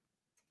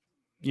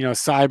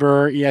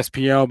 cyber,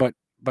 ESPO,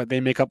 but they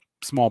make up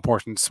small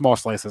portions, small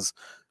slices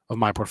of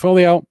my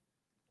portfolio.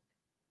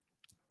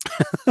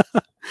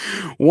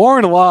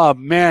 Warren Lobb,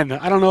 man,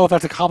 I don't know if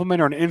that's a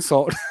compliment or an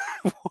insult.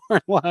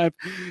 Warren Lobb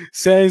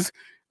says,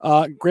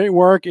 great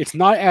work. It's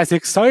not as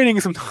exciting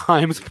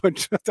sometimes, but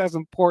just as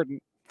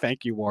important.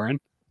 Thank you, Warren.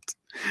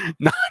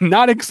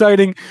 Not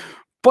exciting,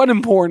 but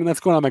important. That's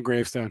going on my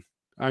gravestone.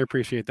 I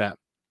appreciate that.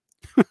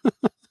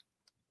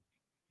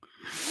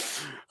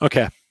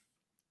 Okay.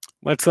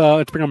 Let's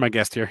bring on my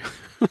guest here.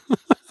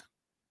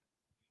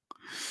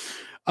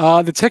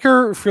 The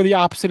ticker for the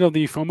opposite of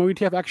the FOMO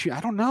ETF, actually,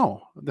 I don't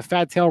know. The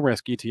fat tail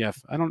risk ETF.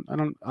 I don't.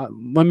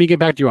 Let me get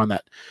back to you on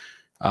that,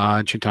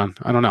 Chintan.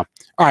 I don't know.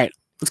 All right,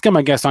 let's get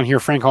my guest on here,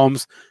 Frank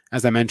Holmes.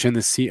 As I mentioned,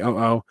 the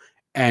COO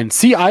and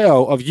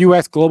CIO of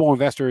U.S. Global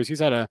Investors. He's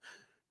had a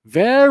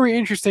Very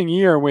interesting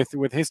year with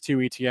his two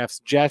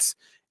ETFs, Jets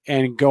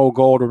and Go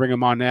Gold. We'll bring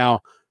them on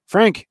now.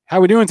 Frank, how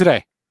are we doing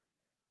today?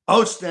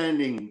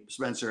 Outstanding,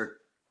 Spencer.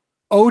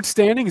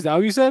 Outstanding, is that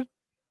what you said?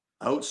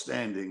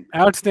 Outstanding.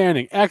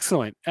 Outstanding.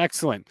 Excellent.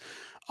 Excellent.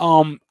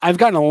 I've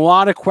gotten a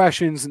lot of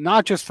questions,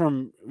 not just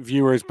from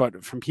viewers,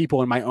 but from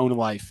people in my own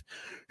life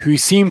who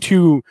seem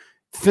to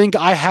think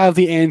I have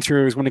the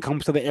answers when it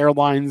comes to the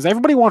airlines.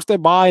 Everybody wants to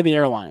buy the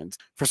airlines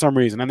for some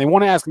reason, and they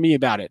want to ask me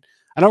about it.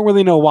 I don't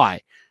really know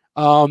why.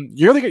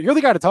 You're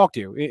the guy to talk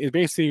to, is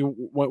basically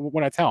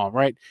what I tell them,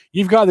 right?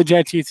 You've got the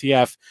Jet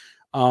ETF.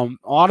 A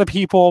lot of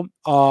people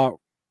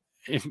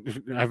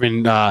I've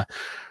been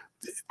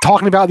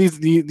talking about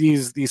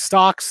these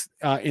stocks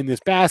in this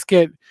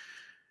basket.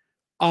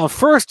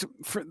 First,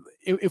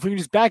 if we can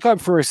just back up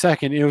for a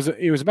second, it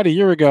was about a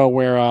year ago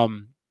where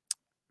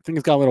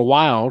things got a little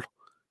wild.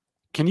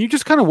 Can you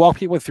just kind of walk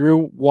people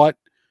through what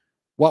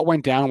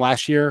went down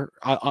last year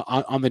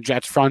on the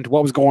Jets front?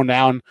 What was going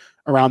down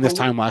around this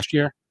time last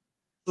year?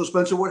 So,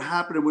 Spencer, what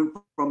happened? It went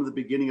from the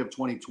beginning of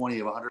 2020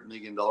 of $100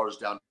 million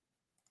down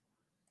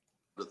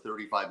to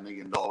 $35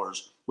 million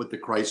with the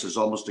crisis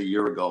almost a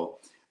year ago,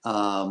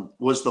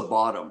 was the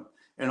bottom.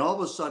 And all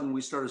of a sudden,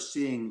 we started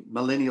seeing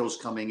millennials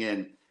coming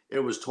in. It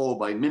was told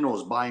by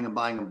minnows buying and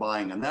buying and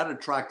buying, and that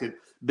attracted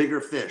bigger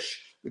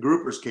fish. The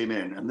groupers came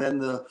in, and then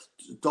the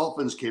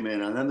dolphins came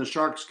in, and then the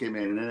sharks came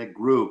in, and then it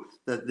grew.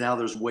 That now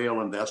there's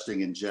whale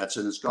investing in jets,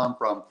 and it's gone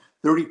from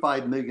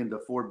 35 million to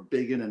 4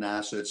 billion in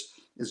assets.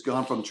 It's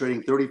gone from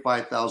trading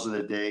 35,000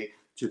 a day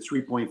to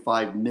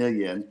 3.5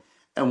 million.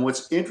 And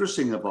what's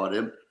interesting about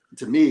it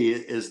to me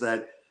is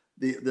that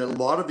the a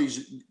lot of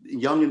these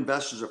young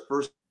investors that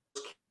first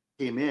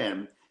came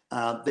in,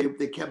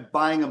 they kept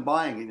buying and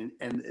buying,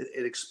 and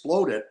it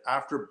exploded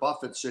after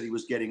Buffett said he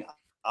was getting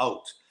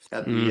out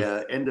at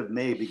the end of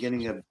May,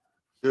 beginning of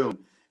June.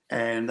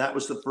 And that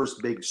was the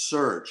first big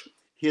surge.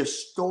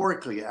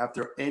 Historically,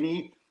 after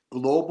any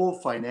global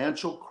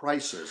financial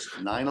crisis,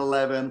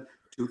 9/11,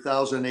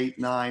 2008,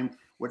 9,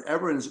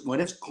 whatever,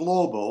 when it's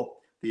global,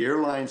 the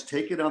airlines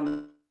take it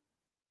on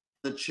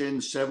the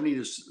chin, 70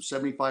 to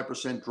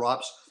 75%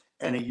 drops,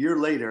 and a year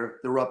later,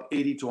 they're up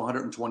 80 to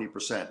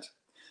 120%.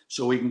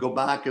 So we can go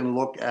back and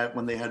look at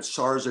when they had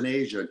SARS in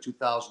Asia in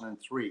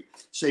 2003.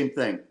 Same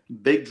thing,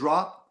 big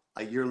drop,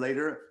 a year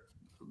later,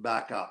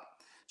 back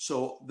up.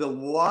 So a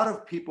lot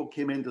of people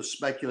came in to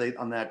speculate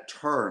on that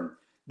turn.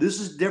 This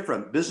is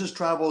different. Business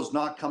travel is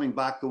not coming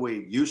back the way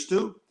it used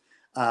to.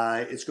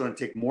 It's going to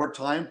take more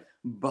time,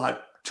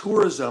 but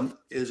tourism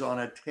is on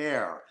a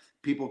tear.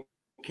 People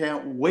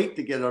can't wait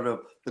to get out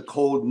of the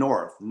cold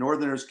north.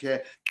 Northerners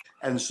can't.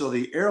 And so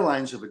the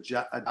airlines have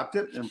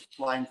adapted and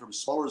flying from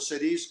smaller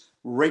cities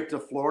right to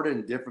Florida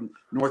and different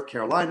North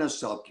Carolina,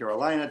 South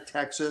Carolina,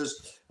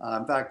 Texas.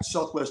 In fact,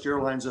 Southwest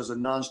Airlines has a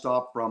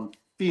nonstop from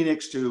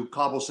Phoenix to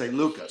Cabo San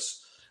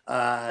Lucas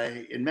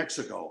in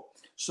Mexico.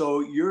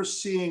 So you're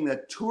seeing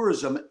that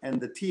tourism,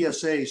 and the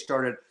TSA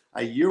started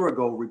a year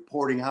ago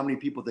reporting how many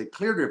people they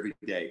cleared every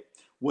day.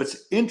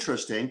 What's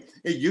interesting,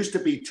 it used to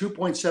be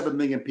 2.7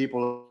 million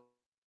people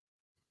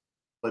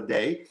a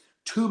day,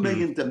 2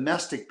 million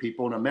domestic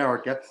people in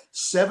America,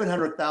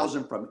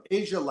 700,000 from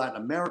Asia,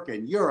 Latin America,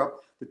 and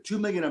Europe. The 2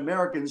 million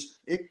Americans,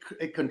 it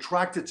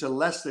contracted to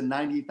less than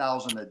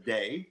 90,000 a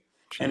day.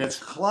 Jeez. And it's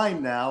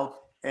climbed now.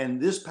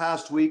 And this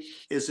past week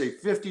is a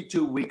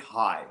 52-week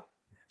high.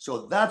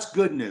 So that's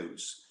good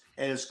news.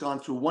 And it's gone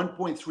through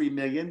 1.3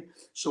 million.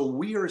 So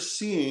we are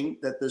seeing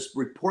that this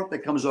report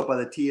that comes up by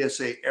the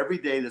TSA every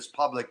day that's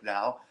public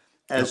now,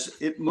 as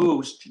it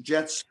moves,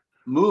 Jets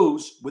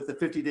moves with the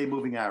 50-day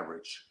moving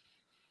average.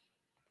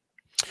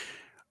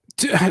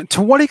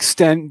 To what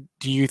extent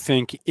do you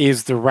think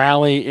is the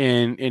rally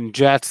in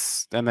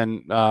Jets, and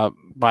then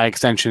by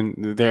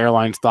extension the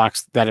airline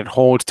stocks that it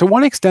holds, to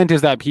what extent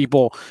is that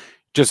people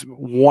just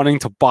wanting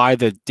to buy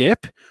the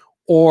dip,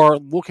 or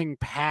looking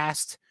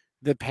past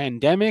the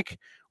pandemic,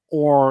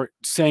 or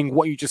saying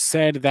what you just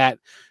said, that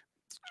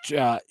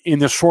in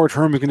the short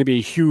term is going to be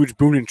a huge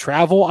boon in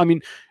travel? I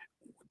mean,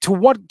 to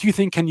what do you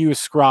think can you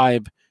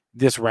ascribe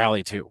this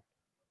rally to?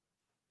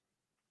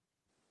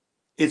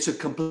 It's a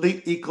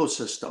complete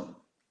ecosystem.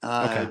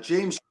 Okay.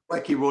 James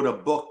Leckie wrote a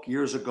book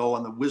years ago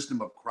on the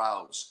wisdom of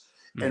crowds.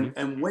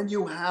 And when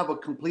you have a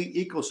complete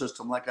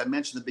ecosystem, like I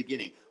mentioned in the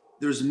beginning,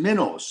 there's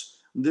minnows,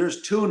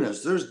 there's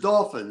tunas, there's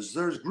dolphins,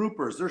 there's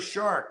groupers, there's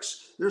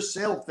sharks, there's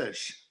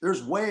sailfish,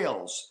 there's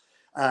whales.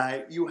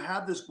 You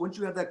have this, once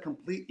you have that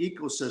complete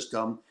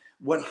ecosystem,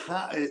 what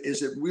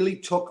is it really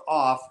took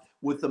off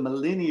with the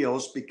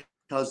millennials,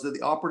 because the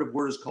operative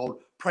word is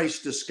called price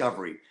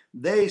discovery.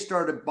 They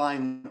started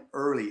buying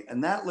early,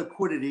 and that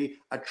liquidity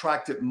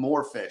attracted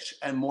more fish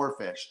and more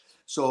fish.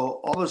 So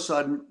all of a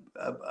sudden,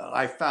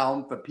 I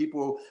found that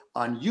people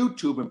on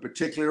YouTube in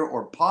particular,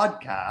 or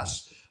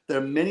podcasts, that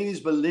many of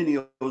these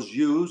millennials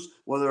use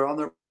while they're on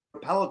their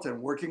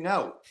Peloton working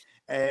out.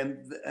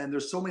 and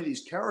there's so many of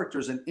these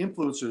characters and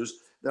influencers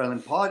that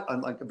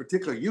on like in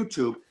particular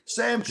YouTube.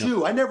 Sam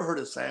Chu, I never heard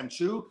of Sam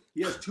Chu.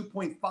 He has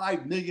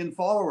 2.5 million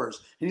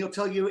followers, and he'll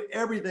tell you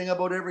everything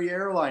about every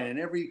airline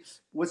and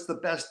what's the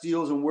best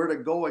deals and where to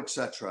go,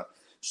 etc.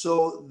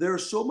 So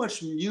there's so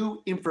much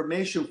new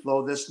information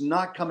flow that's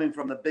not coming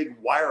from the big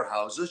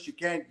wirehouses. You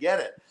can't get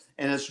it,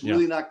 and it's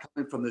really not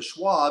coming from the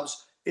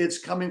Schwabs. It's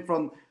coming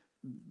from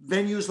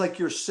venues like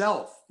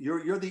yourself.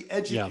 You're the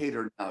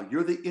educator now.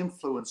 You're the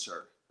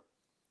influencer.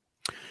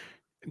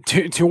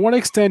 To what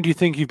extent do you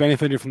think you've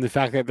benefited from the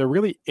fact that there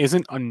really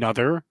isn't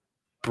another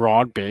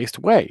broad-based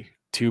way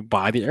to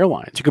buy the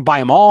airlines? You could buy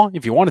them all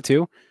if you wanted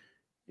to.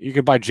 You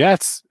could buy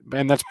jets,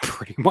 and that's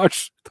pretty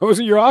much, those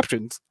are your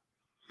options.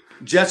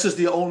 Jets is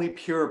the only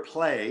pure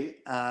play.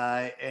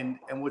 And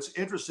what's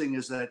interesting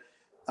is that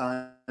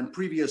in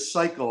previous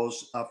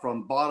cycles,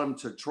 from bottom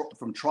to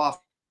from trough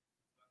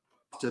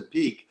to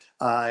peak,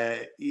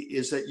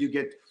 is that you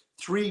get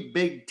 3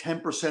 big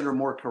 10% or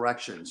more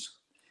corrections.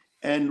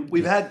 And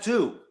we've had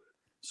 2.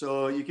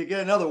 So you could get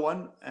another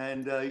one.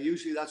 And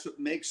usually that's what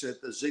makes it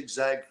the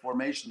zigzag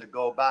formation to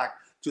go back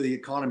to the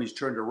economy's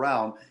turned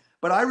around.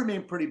 But I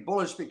remain pretty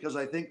bullish because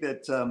I think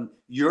that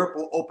Europe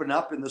will open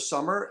up in the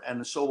summer,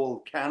 and so will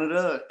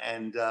Canada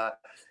and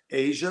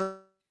Asia.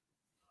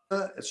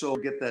 So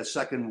we'll get that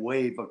second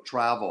wave of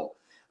travel.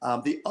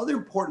 The other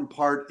important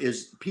part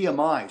is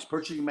PMIs,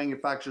 Purchasing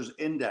Manufacturers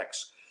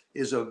Index,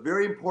 is a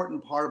very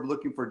important part of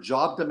looking for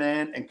job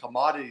demand and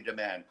commodity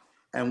demand.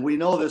 And we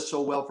know this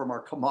so well from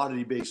our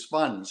commodity-based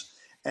funds.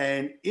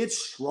 And it's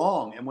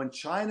strong. And when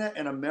China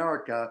and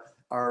America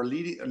are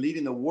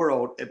leading the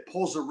world, it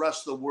pulls the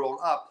rest of the world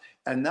up.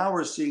 And now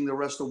we're seeing the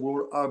rest of the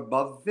world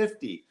above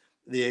 50.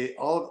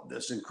 All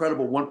this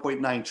incredible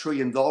 $1.9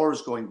 trillion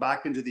going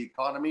back into the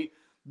economy.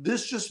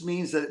 This just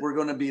means that we're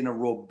going to be in a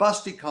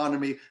robust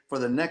economy for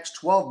the next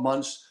 12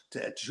 months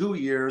to 2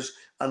 years,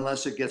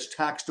 unless it gets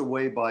taxed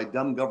away by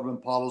dumb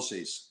government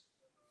policies.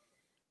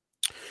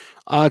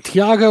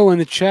 Tiago in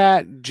the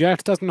chat,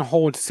 Jets doesn't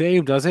hold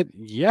save, does it?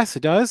 Yes,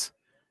 it does.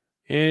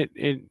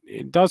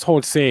 It does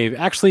hold save.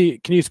 Actually,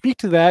 can you speak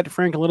to that,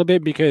 Frank, a little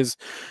bit? Because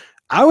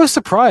I was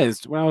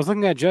surprised when I was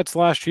looking at Jets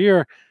last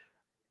year.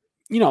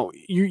 You know,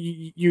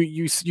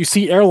 you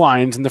see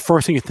airlines, and the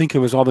first thing you think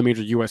of is all the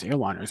major U.S.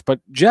 airliners. But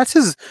Jets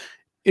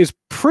is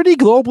pretty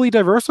globally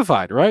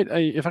diversified, right?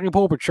 If I can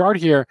pull up a chart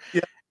here,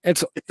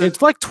 it's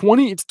like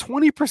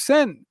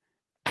 20%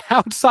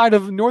 outside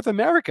of North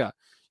America.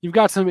 You've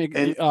got some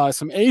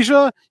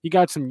Asia, you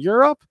got some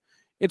Europe.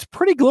 It's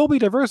pretty globally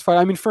diversified.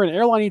 I mean, for an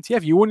airline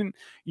ETF, you wouldn't.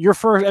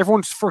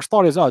 Everyone's first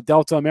thought is,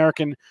 Delta,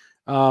 American,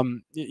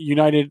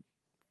 United,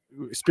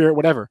 Spirit,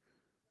 whatever.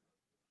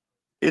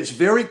 It's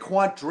very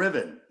quant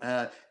driven,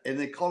 and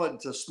they call it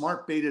the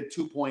smart beta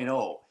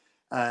 2.0.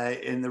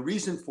 And the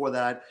reason for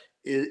that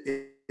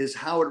is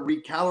how it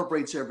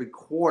recalibrates every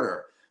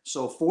quarter.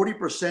 So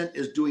 40%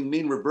 is doing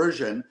mean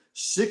reversion,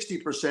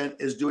 60%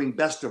 is doing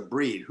best of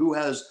breed. Who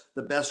has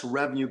the best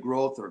revenue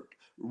growth or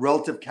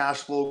relative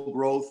cash flow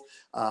growth,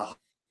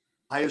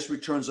 highest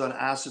returns on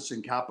assets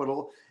and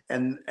capital.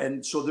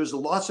 And so there's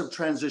lots of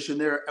transition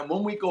there. And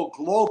when we go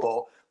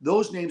global,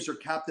 those names are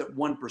capped at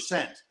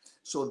 1%.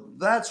 So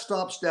that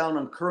stops down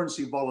on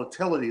currency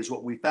volatility is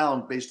what we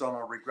found based on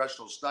our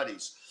regressional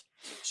studies.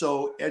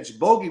 So its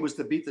bogey was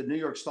to beat the New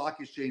York Stock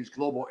Exchange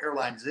Global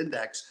Airlines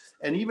Index.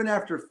 And even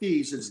after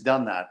fees, it's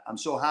done that. I'm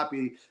so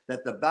happy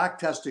that the back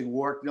testing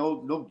worked.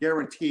 No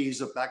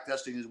guarantees of back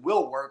testing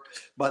will work,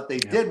 but they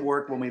did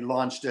work when we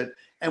launched it.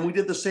 And we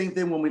did the same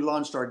thing when we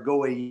launched our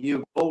Go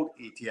AU Gold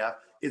ETF.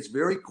 It's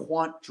very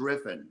quant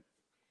driven.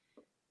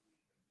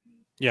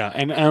 Yeah,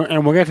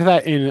 and we'll get to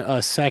that in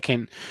a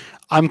second.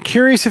 I'm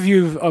curious if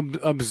you've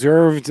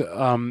observed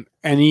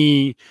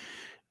any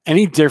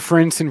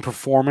difference in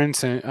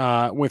performance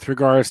with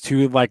regards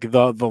to like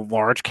the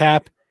large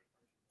cap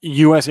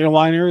U.S.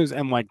 airliners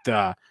and like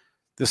the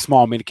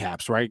small mid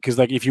caps, right? Because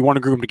like if you want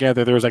to group them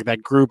together, there's like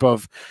that group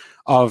of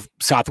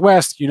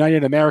Southwest,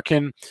 United,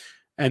 American,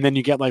 and then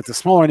you get like the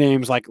smaller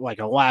names like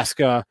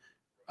Alaska,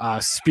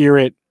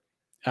 Spirit,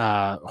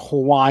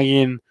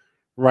 Hawaiian,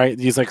 right?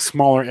 These like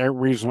smaller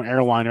regional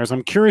airliners.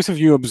 I'm curious if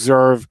you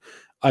observe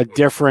a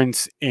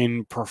difference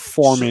in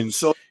performance.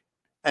 So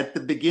at the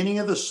beginning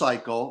of the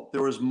cycle,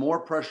 there was more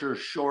pressure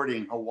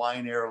shorting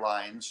Hawaiian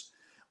Airlines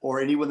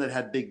or anyone that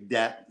had big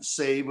debt.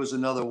 Save was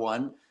another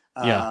one.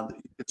 You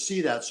could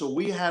see that. So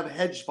we have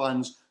hedge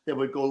funds that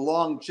would go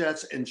long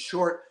jets and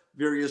short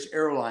various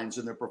airlines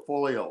in their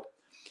portfolio.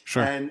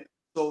 Sure. And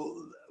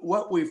so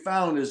what we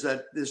found is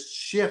that this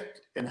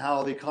shift in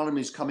how the economy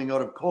is coming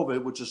out of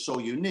COVID, which is so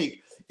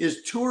unique,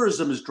 is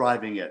tourism is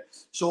driving it.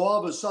 So all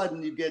of a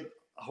sudden you get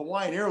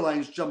Hawaiian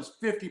Airlines jumps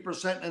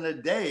 50% in a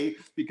day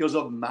because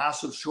of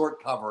massive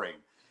short covering.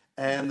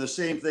 And the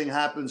same thing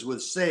happens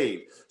with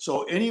Save.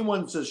 So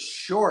anyone that's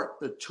short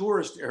the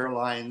tourist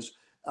airlines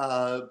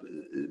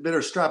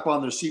better strap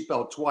on their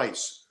seatbelt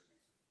twice.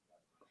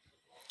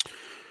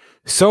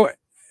 So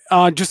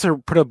just to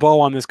put a bow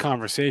on this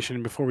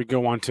conversation before we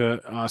go on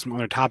to some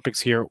other topics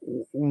here,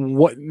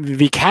 what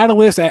the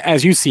catalyst,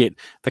 as you see it,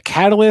 the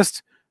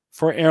catalyst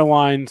for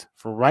airlines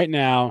for right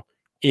now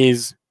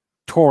is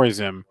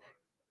tourism,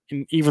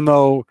 and even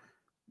though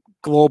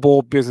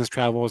global business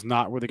travel is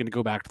not really going to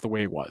go back to the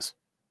way it was.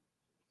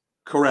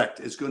 Correct.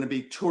 It's going to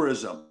be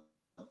tourism,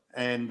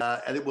 and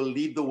it will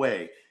lead the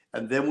way,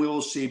 and then we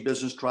will see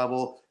business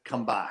travel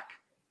come back.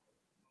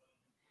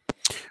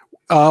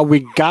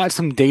 We got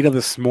some data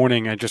this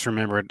morning. I just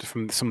remembered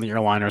from some of the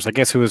airliners. I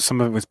guess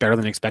some of it was better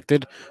than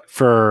expected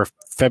for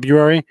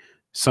February.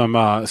 Some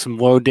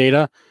load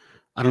data.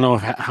 I don't know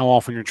how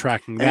often you're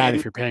tracking that.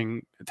 If you're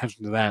paying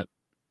attention to that,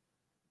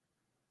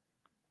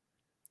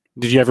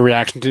 did you have a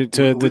reaction to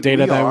the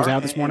data that was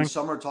out this morning?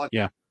 Some are talking.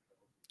 Yeah.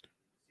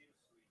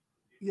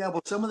 Yeah.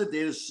 Well, some of the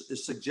data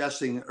is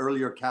suggesting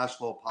earlier cash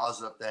flow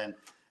positive than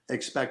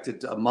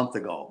expected a month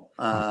ago,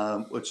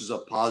 which is a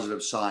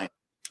positive sign.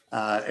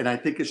 And I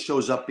think it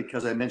shows up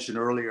because I mentioned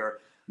earlier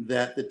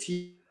that the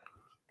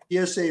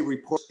TSA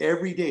reports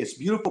every day. It's a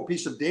beautiful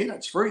piece of data.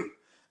 It's free.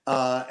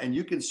 And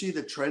you can see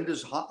the trend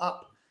is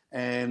up.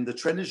 And the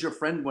trend is your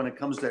friend when it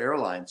comes to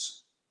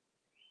airlines.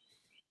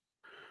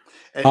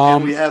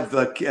 And we have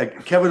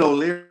Kevin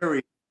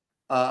O'Leary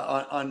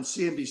on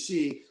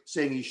CNBC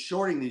saying he's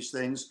shorting these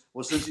things.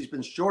 Well, since he's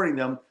been shorting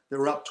them,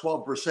 they're up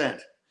 12%.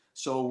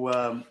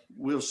 So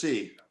we'll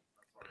see.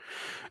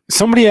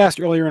 Somebody asked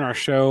earlier in our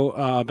show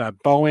about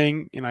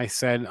Boeing, and I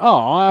said, "Oh,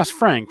 I'll ask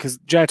Frank because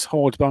Jets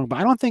holds Boeing, but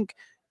I don't think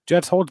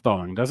Jets holds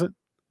Boeing, does it?"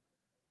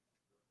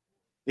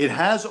 It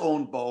has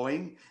owned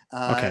Boeing,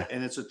 okay.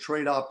 And it's a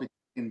trade-off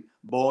between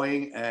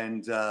Boeing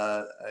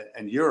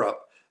and Europe.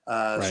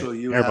 Right. So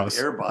you Airbus.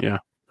 have Airbus. Yeah.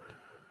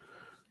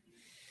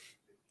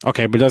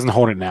 Okay, but it doesn't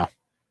hold it now.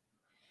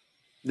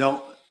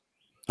 No.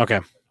 Okay.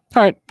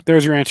 All right.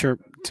 There's your answer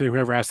to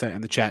whoever asked that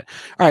in the chat.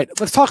 All right.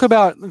 Let's talk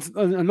about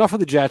enough of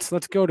the Jets.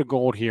 Let's go to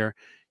gold here.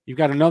 You've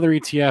got another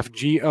ETF,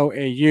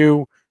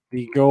 GOAU,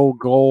 the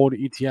gold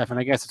ETF, and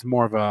I guess it's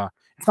more of a.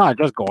 It's not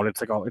just gold.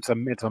 It's like it's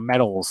a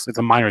metals. It's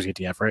a miners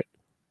ETF, right?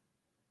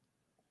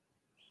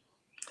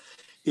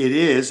 It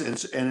is,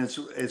 and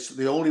it's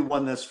the only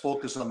one that's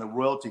focused on the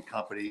royalty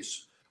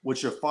companies,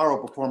 which are far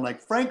outperformed. Like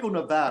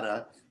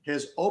Franco-Nevada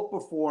has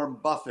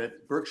outperformed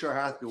Buffett, Berkshire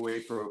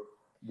Hathaway for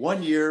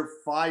 1 year,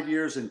 5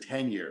 years, and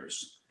 10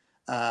 years.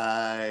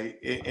 And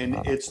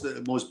it's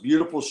the most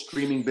beautiful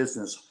streaming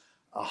business.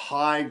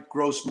 High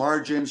gross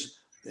margins.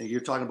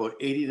 You're talking about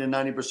 80 to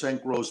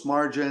 90% gross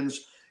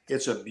margins.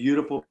 It's a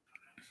beautiful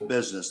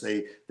business.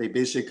 They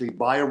basically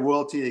buy a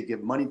royalty. They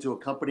give money to a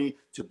company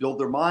to build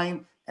their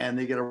mine, and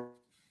they get a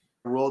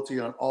royalty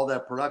on all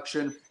that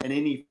production. And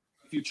any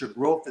future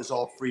growth is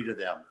all free to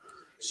them.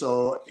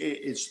 So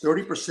it's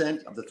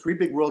 30% of the three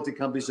big royalty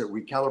companies that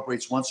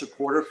recalibrates once a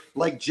quarter,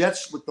 like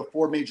Jets with the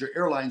four major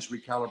airlines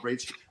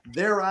recalibrates.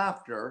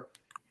 Thereafter,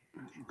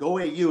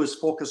 GOAU is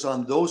focused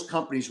on those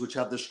companies which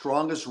have the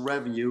strongest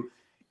revenue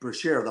per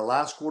share. The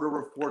last quarter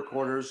of 4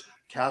 quarters,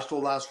 cash flow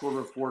last quarter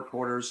of 4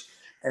 quarters,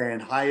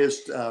 and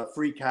highest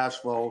free cash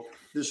flow.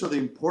 These are the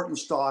important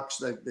stocks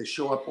that they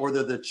show up, or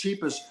they're the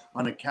cheapest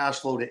on a cash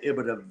flow to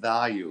EBITDA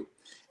value.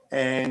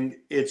 And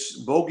its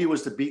bogey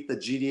was to beat the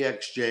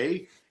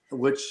GDXJ,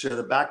 which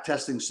the back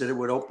testing said it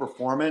would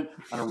outperform it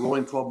on a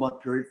rolling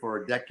 12-month period for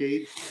a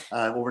decade,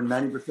 over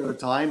 90% of the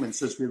time. And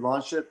since we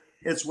launched it,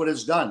 it's what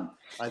it's done.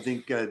 I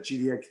think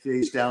GDXJ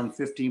is down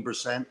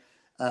 15%,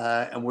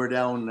 and we're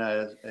down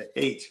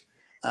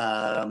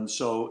 8%.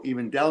 So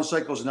even down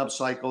cycles and up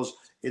cycles,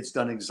 it's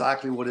done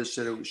exactly what it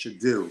said it should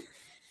do.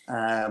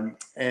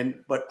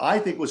 But I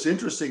think what's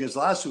interesting is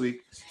last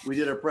week we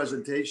did a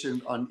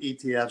presentation on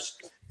ETFs,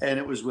 and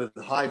it was with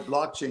high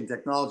blockchain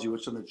technology,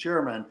 which I'm the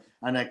chairman,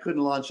 and I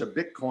couldn't launch a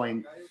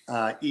Bitcoin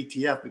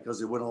ETF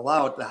because it wouldn't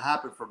allow it to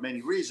happen for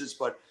many reasons.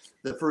 But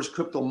the first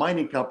crypto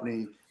mining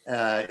company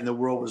in the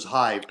world was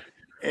Hive,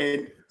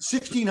 and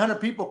 1,600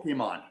 people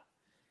came on.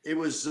 It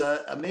was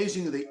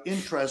amazing the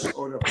interest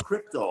or the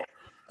crypto.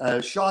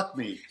 Shocked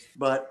me,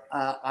 but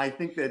I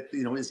think that,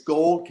 is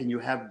gold. Can you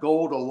have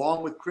gold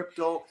along with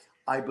crypto?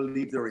 I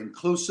believe they're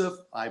inclusive.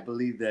 I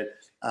believe that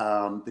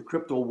the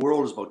crypto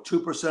world is about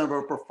 2% of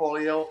our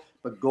portfolio,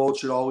 but gold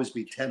should always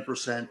be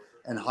 10%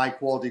 and high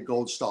quality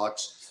gold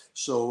stocks.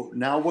 So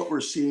now what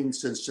we're seeing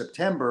since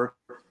September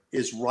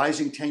is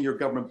rising 10-year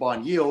government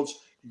bond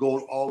yields.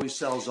 Gold always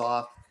sells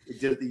off. It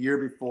did it the year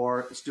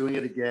before. It's doing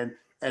it again,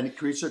 and it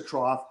creates a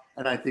trough.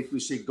 And I think we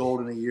see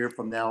gold in a year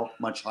from now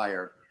much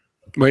higher.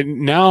 But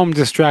now I'm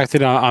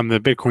distracted on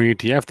the Bitcoin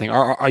ETF thing.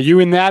 Are you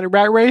in that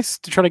rat race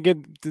to try to get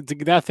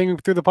that thing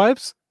through the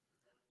pipes?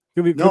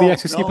 Through the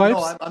SEC pipes?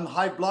 No, I'm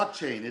Hive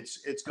blockchain.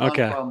 It's gone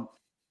from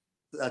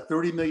a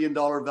 $30 million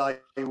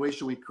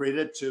valuation we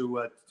created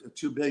to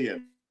 $2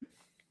 billion.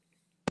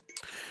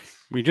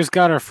 We just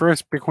got our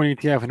first Bitcoin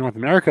ETF in North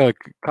America a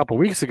couple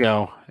weeks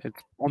ago.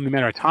 It's only a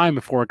matter of time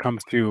before it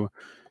comes to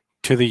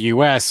the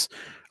U.S.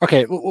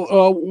 Okay,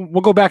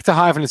 we'll go back to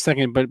Hive in a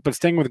second, but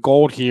staying with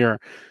gold here.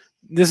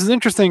 This is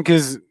interesting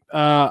because,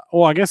 I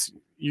guess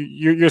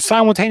you're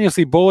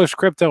simultaneously bullish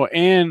crypto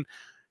and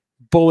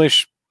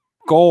bullish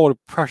gold,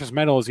 precious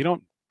metals, you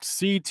don't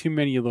see too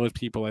many of those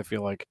people. I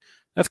feel like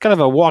that's kind of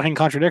a walking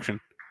contradiction.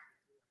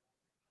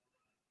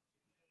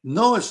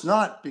 No, it's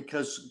not,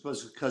 because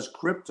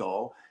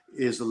crypto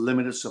is a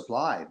limited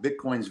supply.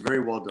 Bitcoin's very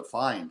well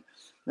defined.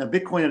 Now,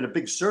 Bitcoin had a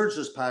big surge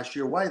this past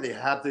year. Why? They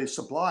have the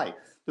supply.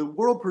 The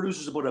world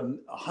produces about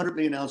 100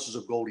 million ounces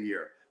of gold a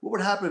year. What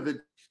would happen if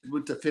it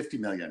went to 50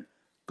 million?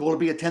 Gold would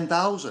be at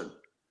 10,000.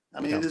 I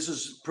mean, this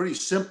is pretty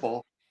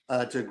simple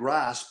to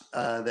grasp,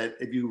 that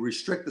if you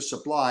restrict the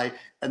supply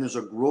and there's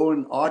a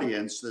growing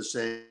audience that's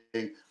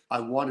saying, I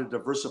want to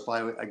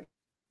diversify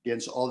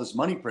against all this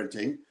money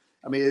printing.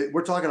 I mean,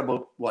 we're talking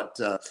about what,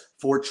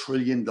 $4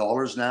 trillion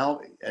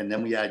now, and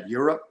then we add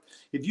Europe.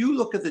 If you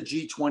look at the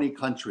G20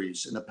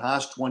 countries in the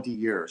past 20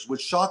 years, which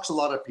shocks a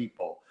lot of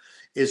people,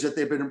 is that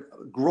they've been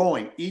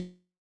growing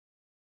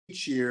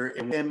each year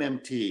in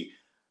MMT,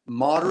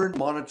 modern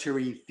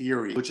monetary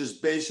theory, which is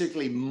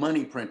basically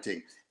money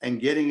printing and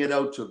getting it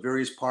out to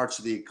various parts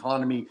of the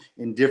economy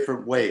in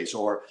different ways.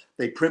 Or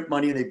they print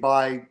money and they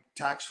buy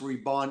tax-free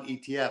bond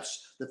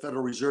ETFs, the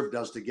Federal Reserve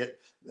does, to get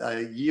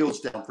yields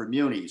down for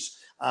munis.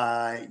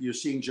 You're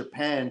seeing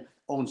Japan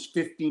owns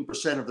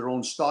 15% of their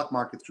own stock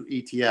market through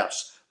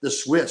ETFs. The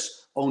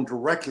Swiss own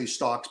directly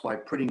stocks by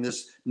printing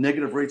this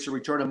negative rates of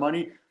return of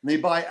money, and they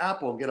buy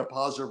Apple and get a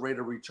positive rate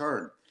of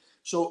return.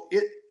 So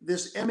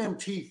this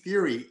MMT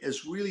theory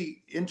is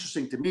really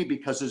interesting to me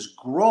because it's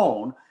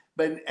grown,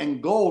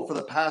 and gold for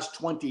the past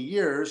 20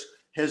 years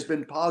has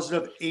been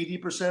positive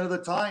 80% of the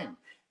time.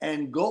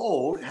 And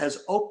gold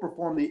has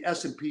outperformed the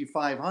S&P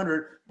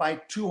 500 by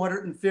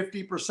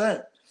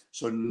 250%.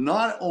 So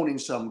not owning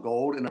some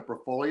gold in a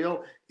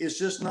portfolio is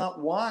just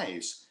not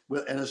wise,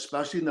 and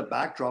especially in the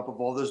backdrop of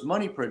all this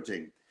money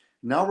printing.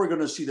 Now we're going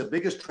to see the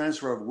biggest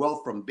transfer of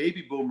wealth from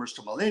baby boomers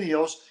to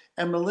millennials,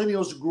 and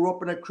millennials grew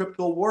up in a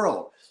crypto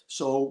world.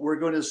 So we're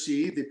going to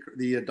see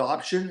the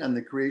adoption and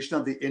the creation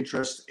of the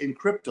interest in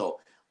crypto.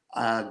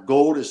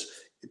 Gold is,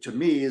 to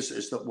me,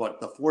 is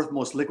the fourth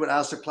most liquid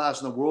asset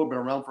class in the world, been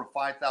around for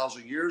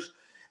 5,000 years.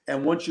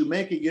 And once you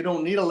make it, you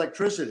don't need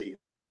electricity.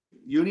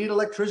 You need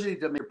electricity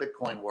to make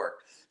Bitcoin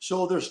work.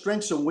 So there's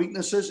strengths and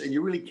weaknesses, and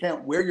you really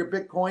can't wear your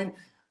Bitcoin.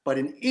 But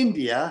in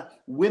India,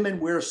 women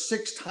wear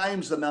 6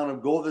 times the amount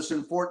of gold that's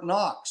in Fort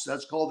Knox.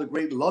 That's called the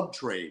Great Love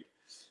Trade.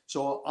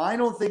 So I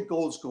don't think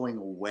gold's going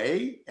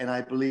away, and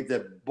I believe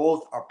that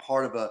both are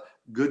part of a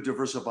good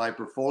diversified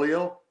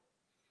portfolio.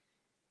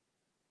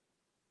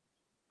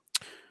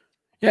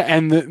 Yeah,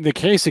 and the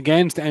case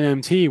against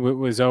MMT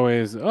was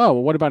always, oh,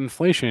 well, what about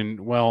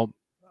inflation? Well,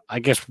 I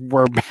guess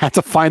we're about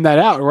to find that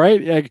out,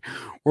 right? Like,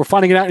 we're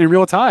finding it out in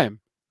real time.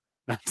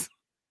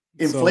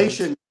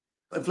 Inflation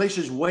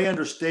is way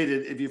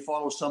understated if you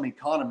follow some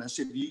economists.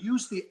 If you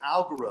use the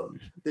algorithm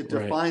that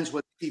defines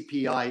what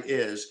CPI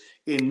is,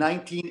 in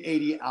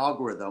 1980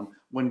 algorithm,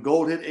 when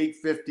gold hit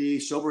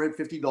 $850, silver hit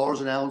 $50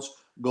 an ounce,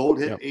 gold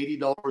hit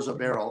 $80 a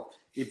barrel.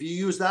 If you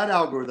use that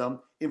algorithm,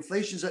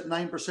 inflation's at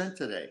 9%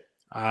 today.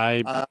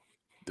 I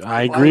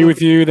agree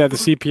with you that the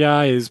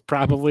CPI is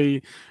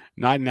probably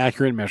not an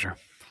accurate measure.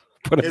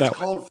 Put it that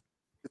way.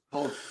 It's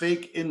called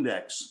fake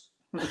index.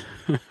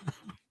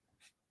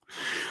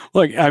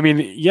 Look, I mean,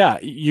 yeah,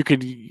 you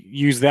could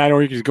use that,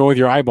 or you could go with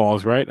your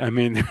eyeballs, right? I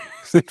mean,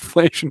 there's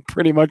inflation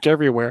pretty much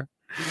everywhere.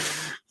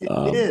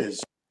 It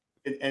is.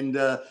 And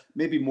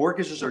maybe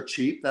mortgages are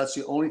cheap. That's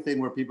the only thing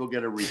where people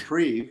get a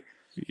reprieve.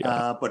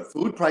 But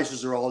food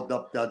prices are all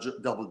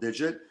double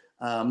digit.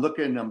 I'm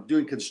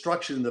doing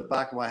construction in the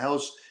back of my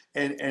house,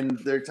 and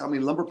they're telling me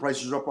lumber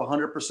prices are up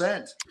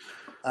 100%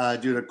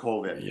 due to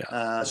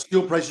COVID.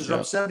 Steel prices are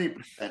up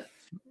 70%.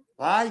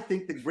 I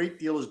think the great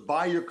deal is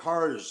buy your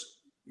cars.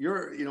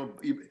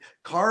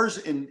 Cars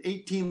in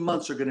 18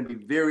 months are going to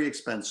be very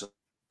expensive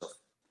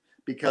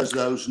because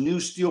those new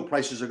steel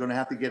prices are going to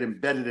have to get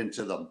embedded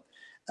into them.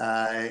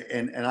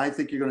 And I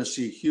think you're going to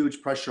see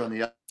huge pressure on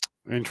the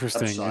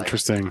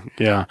Interesting.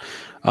 Yeah.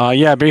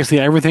 Basically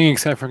everything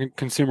except for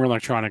consumer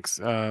electronics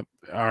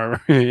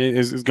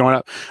is going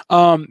up.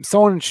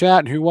 Someone in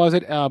chat, who was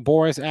it?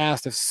 Boris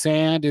asked if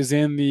sand is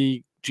in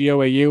the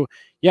GOAU.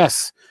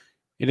 Yes,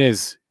 it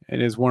is.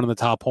 It is one of the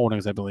top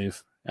holdings, I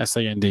believe.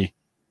 SAND.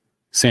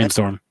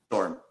 Sandstorm.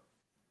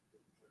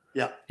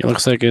 Yeah. It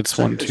looks like it's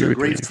 1, 2,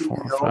 3,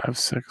 4, 5,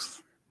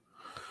 6.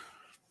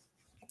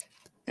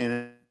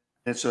 And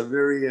it's a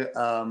very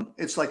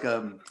it's like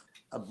a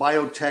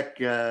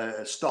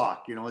biotech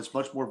stock. It's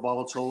much more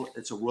volatile.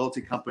 It's a royalty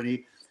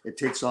company. It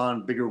takes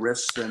on bigger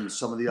risks than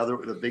some of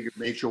the bigger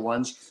major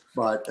ones,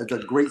 but it's a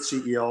great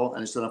CEO, and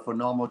he's done a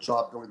phenomenal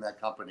job building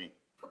that company.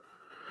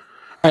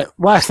 All right,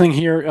 last thing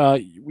here.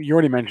 You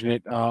already mentioned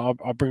it.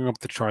 I'll bring up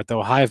the chart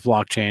though. Hive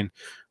blockchain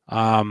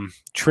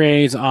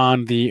trades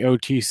on the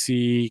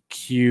OTCQB,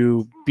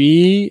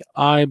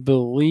 I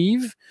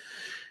believe,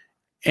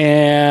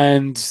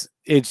 and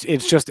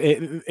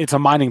it's a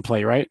mining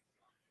play, right?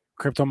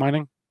 Crypto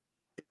mining.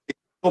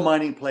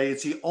 Mining play.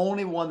 It's the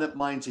only one that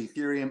mines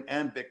Ethereum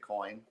and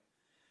Bitcoin.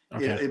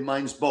 Okay. It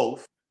mines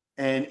both.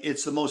 And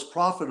it's the most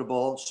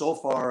profitable so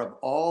far of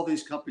all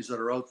these companies that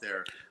are out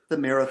there. The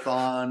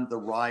Marathon, the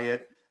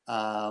Riot,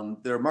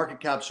 their market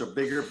caps are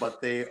bigger,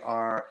 but they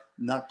are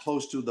not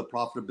close to the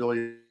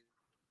profitability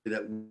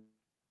that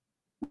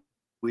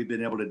we've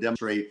been able to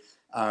demonstrate.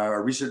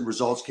 Our recent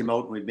results came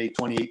out and we've made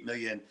 28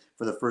 million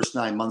for the first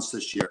 9 months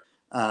this year.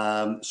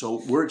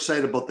 So we're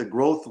excited about the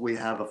growth. We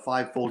have a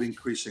 5-fold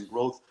increase in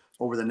growth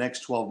over the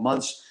next 12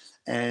 months.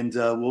 And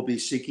we'll be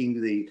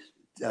seeking the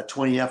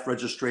 20F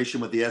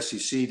registration with the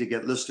SEC to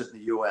get listed in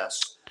the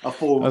U.S. A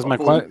full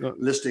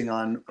listing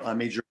on a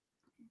major.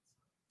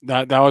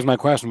 That was my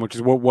question, which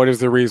is what is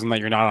the reason that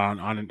you're not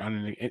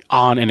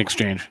on an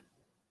exchange?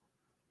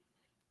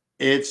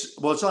 It's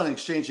on an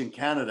exchange in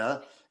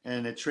Canada,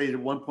 and it traded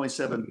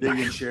 1.7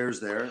 billion shares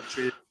there. It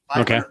traded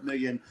 500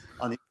 million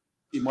on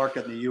the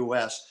market in the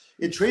U.S.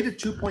 It traded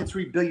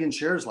 2.3 billion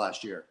shares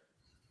last year.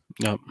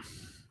 Yep.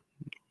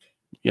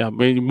 Yeah,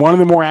 but one of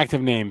the more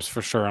active names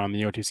for sure on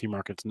the OTC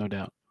markets, no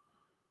doubt.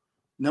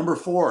 Number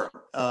 4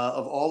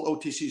 of all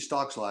OTC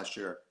stocks last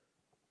year.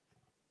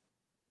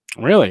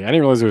 Really? I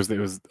didn't realize it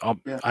was up.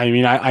 Yeah. I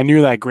mean, I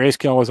knew that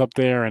Grayscale was up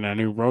there, and I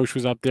knew Roche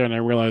was up there, and I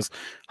realized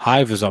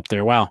Hive was up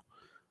there. Wow.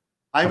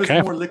 Hive is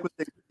more liquid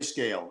than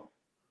Grayscale.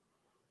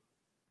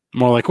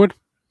 More liquid?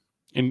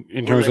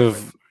 In terms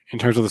of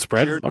the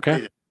spread? Shares okay.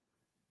 Traded.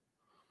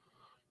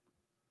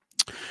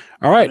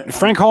 All right.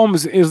 Frank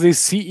Holmes is the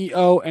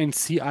CEO and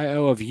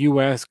CIO of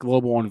U.S.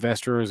 Global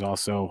Investors,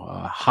 also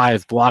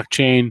Hive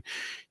Blockchain.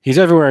 He's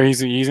everywhere.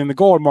 He's in the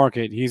gold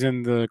market. He's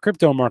in the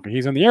crypto market.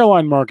 He's in the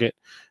airline market.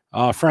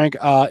 Frank,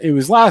 it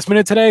was last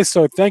minute today,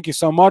 so thank you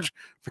so much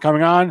for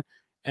coming on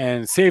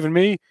and saving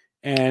me.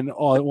 And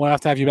we'll have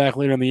to have you back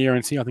later in the year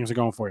and see how things are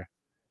going for you.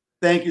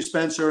 Thank you,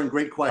 Spencer, and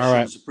great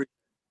questions.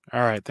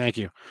 All right. Thank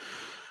you.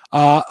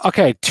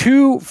 Okay,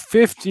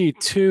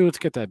 252. Let's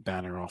get that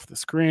banner off the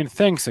screen.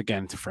 Thanks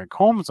again to Frank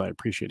Holmes. I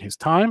appreciate his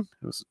time.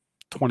 It was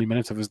 20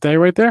 minutes of his day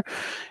right there.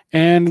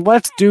 And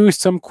let's do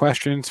some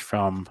questions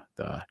from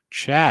the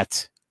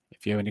chat.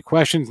 If you have any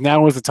questions,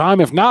 now is the time.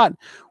 If not,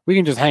 we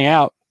can just hang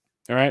out.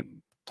 All right,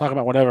 talk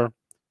about whatever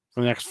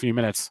for the next few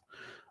minutes.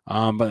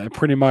 But it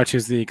pretty much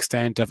is the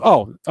extent of.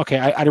 Oh, okay.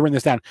 I had written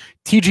this down.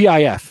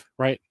 TGIF,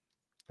 right?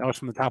 That was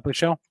from the top of the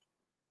show.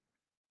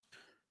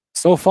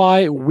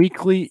 SoFi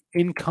Weekly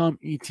Income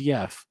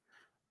ETF.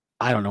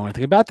 I don't know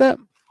anything about that.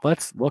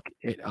 Let's look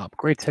it up.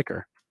 Great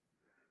ticker.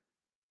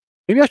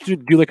 Maybe I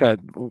should do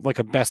like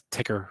a best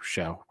ticker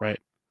show, right?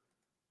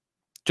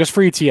 Just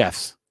for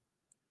ETFs.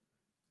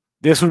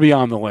 This would be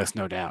on the list,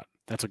 no doubt.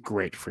 That's a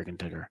great freaking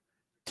ticker.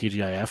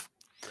 TGIF.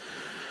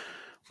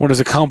 What does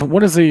it comp?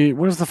 What does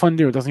the fund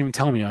do? It doesn't even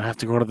tell me. I have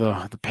to go to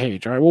the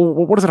page. All right. Well,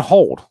 what does it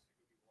hold?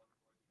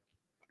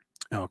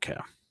 Okay.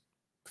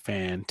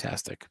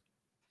 Fantastic.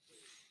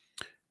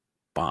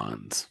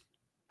 Bonds.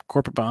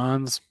 Corporate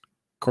bonds.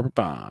 What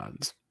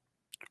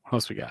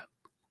else we got?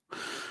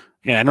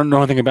 Yeah, I don't know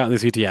anything about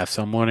this ETF,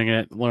 so I'm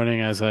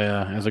learning as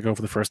I go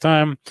for the first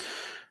time.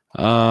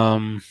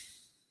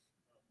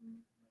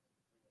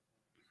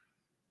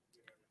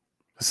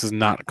 This is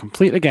not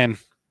complete again.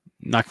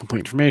 Not complete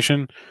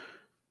information.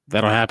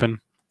 That'll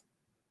happen.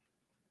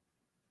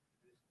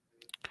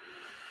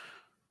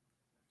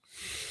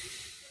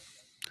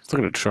 Let's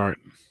look at a chart.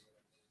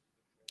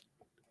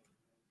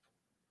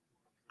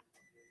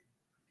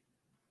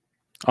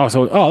 That's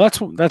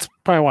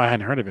probably why I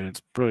hadn't heard of it.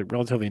 It's really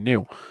relatively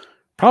new.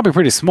 Probably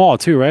pretty small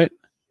too, right?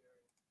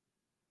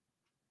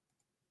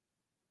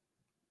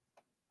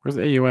 Where's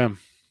the AUM?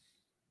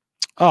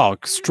 Oh,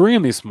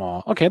 extremely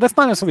small. Okay, that's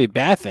not necessarily a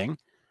bad thing.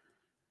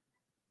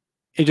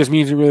 It just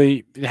means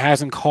it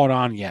hasn't caught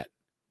on yet.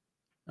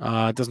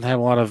 It doesn't have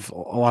a lot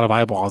of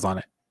eyeballs on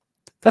it.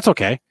 That's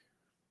okay.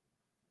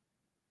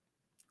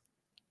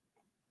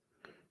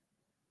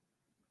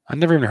 I've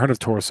never even heard of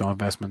Torso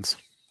Investments.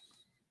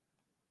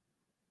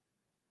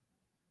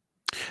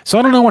 So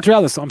I don't know much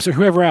about this. I'm sorry,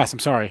 whoever asked. I'm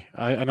sorry.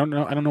 I don't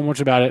know. I don't know much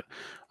about it.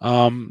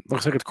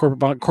 Looks like it's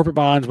corporate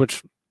bonds,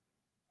 which,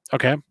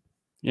 okay,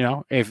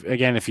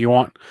 if you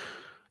want,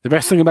 the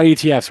best thing about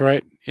ETFs,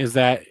 right, is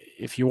that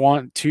if you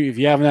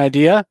have an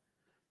idea,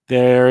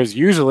 there's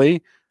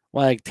usually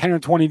like 10 or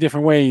 20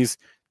 different ways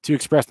to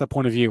express that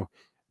point of view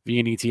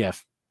via an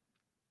ETF.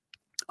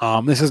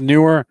 This is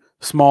newer,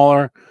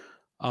 smaller.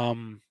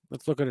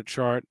 Let's look at a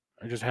chart.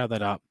 I just had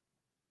that up.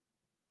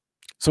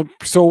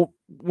 So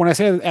when I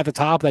say at the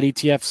top that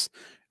ETFs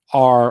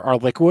are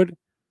liquid,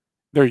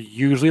 they're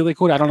usually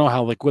liquid. I don't know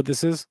how liquid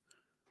this is.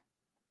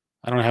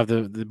 I don't have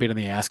the bit on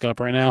the ask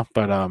up right now,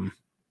 but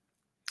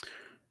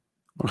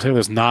looks like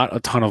there's not a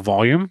ton of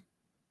volume.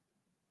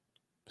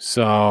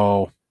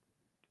 So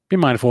be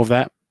mindful of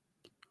that.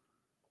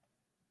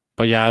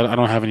 But yeah, I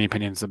don't have any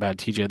opinions about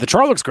TJ. The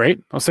chart looks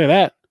great. I'll say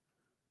that.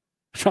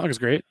 The chart looks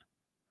great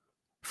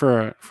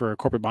for a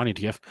corporate bond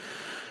ETF.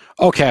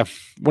 Okay,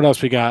 what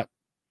else we got?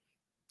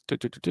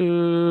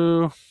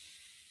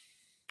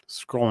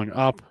 Scrolling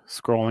up.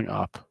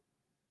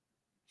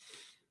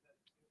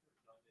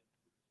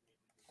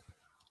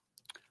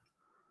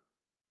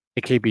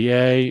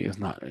 AKBA is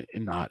not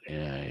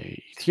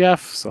a ETF,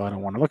 so I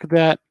don't want to look at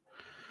that.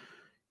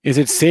 Is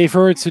it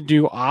safer to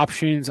do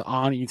options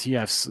on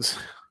ETFs?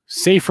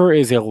 Safer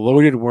is a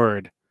loaded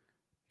word,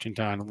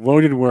 Chintan.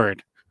 Loaded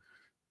word.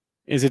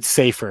 Is it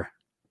safer?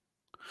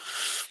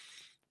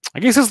 I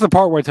guess this is the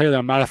part where I tell you that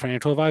I'm not a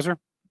financial advisor,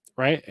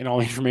 right? And all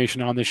the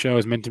information on this show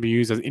is meant to be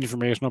used as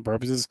informational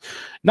purposes,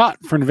 not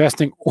for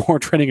investing or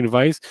trading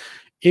advice.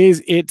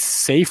 Is it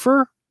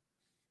safer?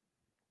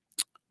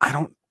 I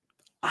don't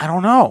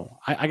know.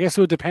 I guess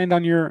it would depend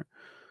on your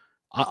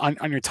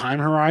time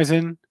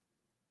horizon,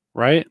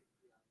 right?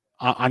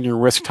 On your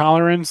risk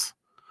tolerance.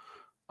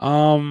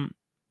 No,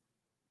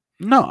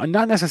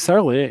 not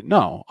necessarily.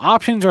 No,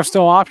 options are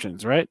still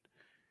options, right?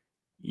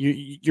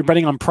 You're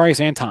betting on price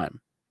and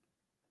time.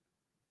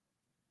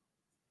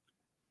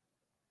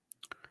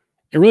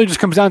 It really just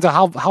comes down to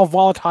how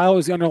volatile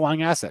is the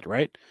underlying asset,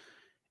 right?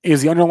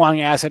 Is the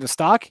underlying asset a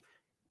stock?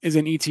 Is it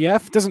an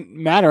ETF? It doesn't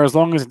matter as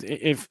long as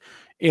if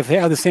they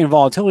have the same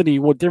volatility,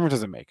 what difference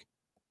does it make?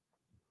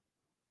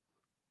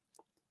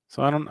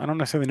 So I don't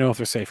necessarily know if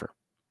they're safer.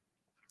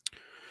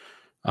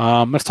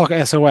 Let's talk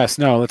SOS.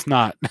 No, let's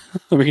not.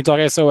 We can talk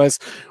SOS.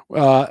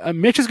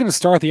 Mitch is going to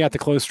start the At the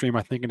Close stream,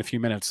 I think, in a few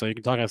minutes. So you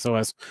can talk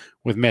SOS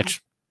with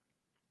Mitch.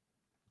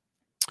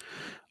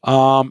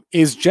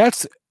 Is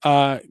Jets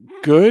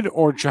good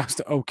or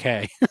just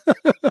okay?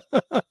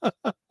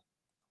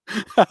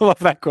 I love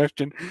that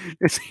question.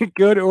 Is it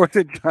good or is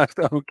it just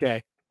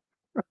okay?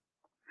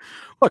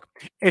 Look,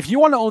 if you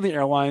want to own the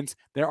airlines,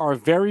 there are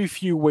very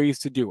few ways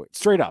to do it.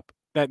 Straight up,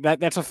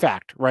 that's a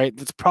fact, right?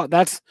 That's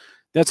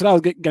what I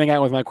was getting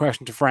at with my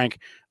question to Frank.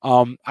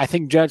 I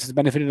think Jets has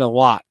benefited a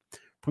lot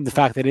from the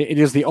fact that it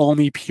is the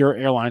only pure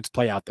airlines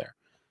play out there.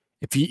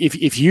 If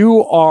you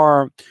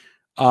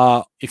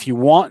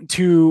want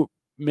to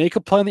make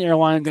a play in the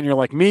airlines and you're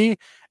like me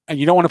and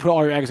you don't want to put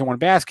all your eggs in one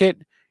basket,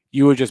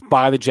 you would just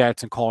buy the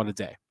Jets and call it a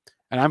day.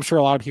 And I'm sure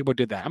a lot of people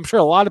did that. I'm sure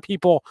a lot of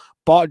people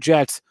bought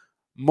Jets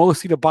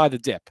mostly to buy the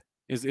dip,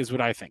 is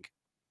what I think.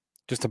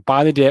 Just to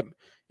buy the dip.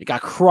 It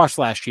got crushed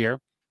last year,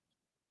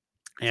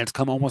 and it's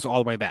come almost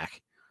all the way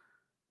back.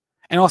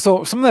 And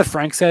also, something that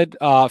Frank said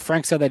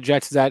that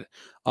Jets is at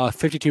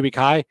 52-week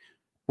high.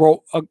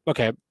 Well,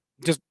 okay,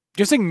 just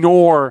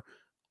ignore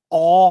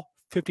all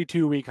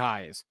 52-week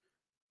highs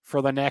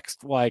for the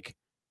next,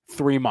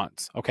 3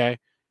 months, okay?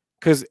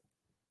 Because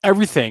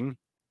everything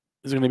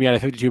is going to be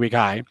at a 52-week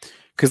high.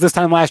 Because this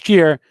time last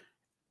year,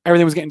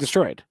 everything was getting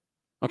destroyed.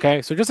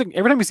 Okay, so just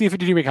every time you see a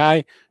 52-week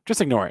high,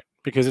 just ignore it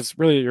because it's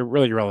really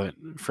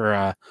irrelevant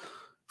for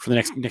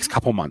the next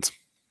couple months.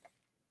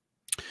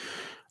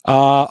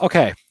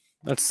 Okay,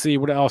 let's see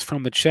what else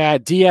from the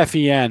chat.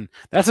 DFEN,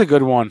 that's a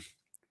good one.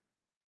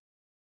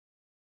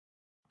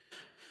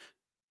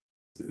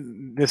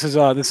 This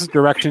is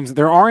directions.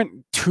 There aren't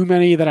too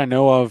many that I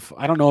know of.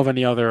 I don't know of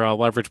any other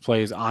leverage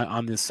plays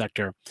on this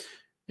sector.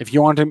 If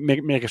you want to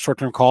make a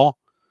short-term call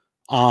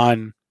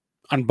on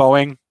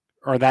Boeing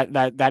or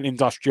that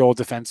industrial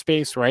defense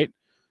space, right?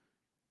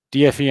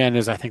 DFEN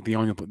is, I think, the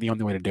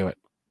only way to do it.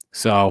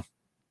 So,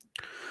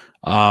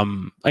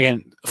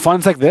 again,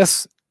 funds like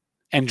this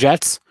and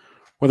Jets,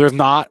 where there's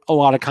not a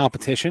lot of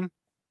competition.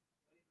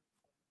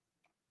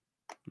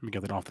 Let me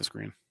get that off the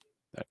screen.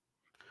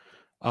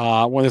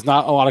 When there's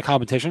not a lot of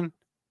competition,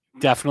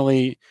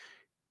 definitely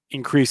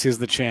increases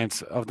the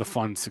chance of the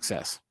fund's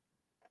success.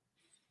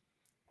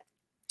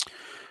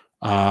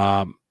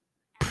 That's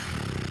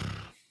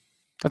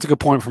a good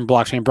point from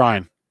Blockchain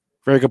Brian.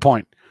 Very good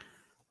point.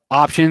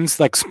 Options,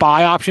 like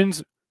SPY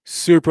options,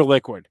 super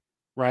liquid,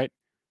 right?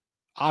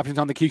 Options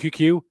on the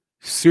QQQ,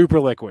 super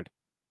liquid.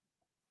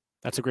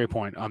 That's a great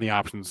point on the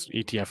options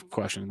ETF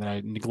question that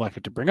I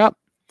neglected to bring up.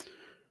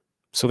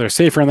 So they're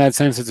safer in that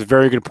sense. It's a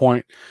very good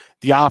point.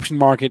 The option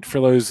market for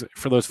those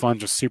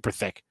funds are super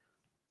thick.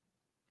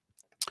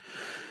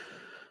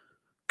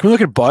 Can we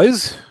look at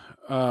Buzz?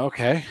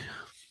 Okay.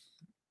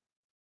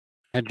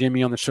 Had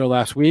Jimmy on the show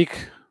last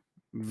week.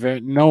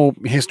 No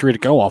history to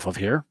go off of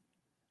here.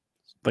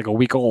 Like a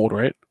week old,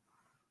 right?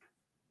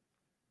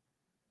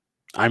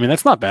 I mean,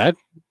 that's not bad.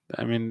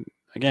 I mean,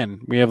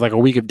 again, we have like a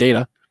week of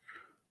data.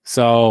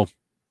 So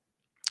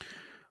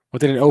what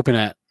did it open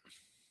at?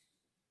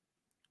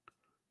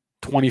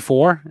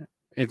 24.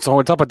 It's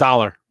up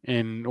 $1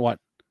 in what?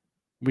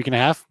 Week and a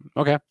half?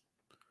 Okay.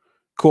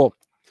 Cool.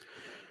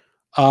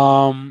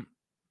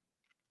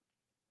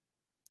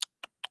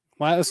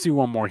 Let's do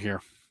one more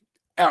here.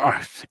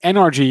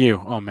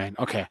 NRGU. Oh man.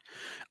 Okay.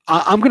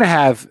 I'm gonna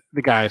have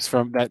the guys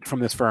from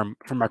this firm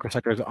from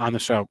Microsectors on the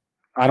show.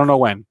 I don't know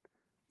when,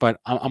 but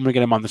I'm gonna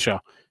get them on the show.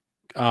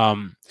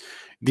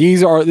 This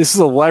is a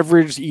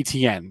leveraged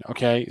ETN.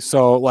 Okay,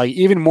 so like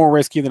even more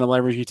risky than a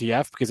leveraged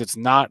ETF because it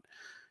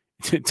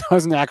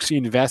doesn't actually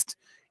invest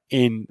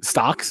in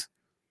stocks,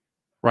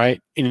 right?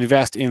 It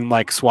invests in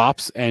like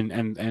swaps and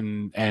it's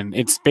an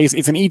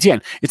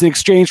ETN. It's an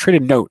exchange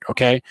traded note.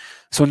 Okay,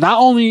 so not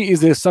only is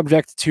this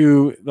subject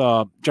to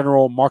the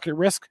general market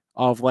risk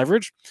of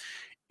leverage,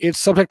 it's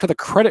subject to the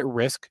credit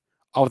risk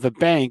of the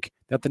bank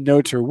that the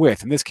notes are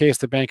with. In this case,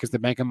 the bank is the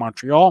Bank of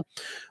Montreal.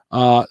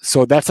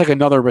 So that's like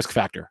another risk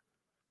factor.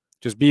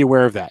 Just be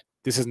aware of that.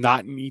 This is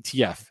not an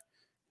ETF.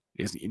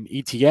 It is an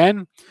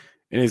ETN.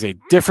 It is a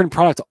different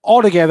product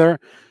altogether.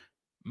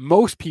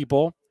 Most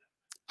people,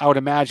 I would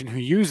imagine, who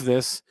use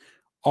this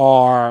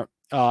are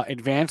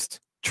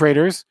advanced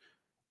traders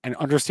and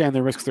understand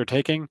the risks they're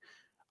taking.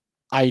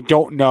 I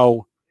don't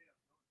know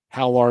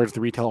how large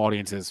the retail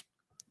audience is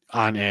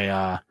on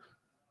a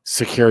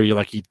security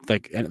like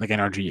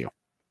NRGU,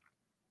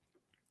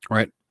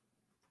 right?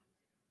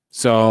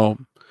 So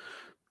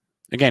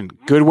again,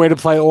 good way to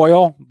play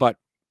oil, but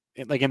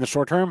like in the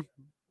short term,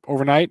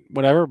 overnight,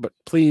 whatever. But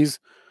please,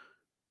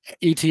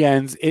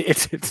 ETNs,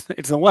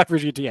 it's a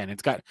leverage ETN.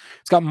 It's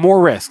got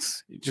more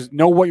risks. Just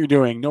know what you're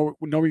doing. Know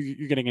what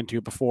you're getting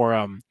into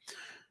before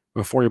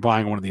you're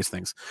buying one of these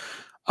things.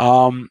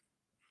 And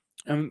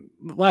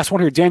last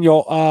one here,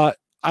 Daniel.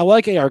 I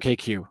like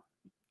ARKQ.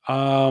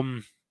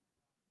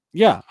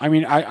 Yeah, I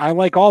mean, I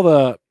like all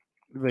the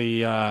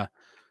ARK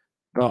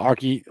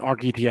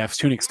ETFs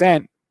to an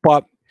extent,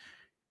 but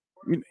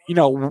you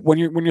know, when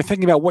you're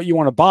thinking about what you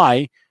want to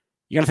buy,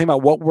 you got to think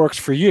about what works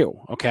for you.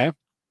 Okay,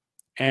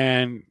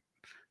 and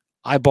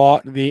I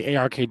bought the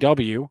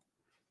ARKW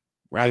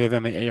rather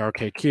than the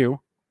ARKQ.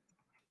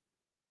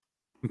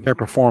 Compare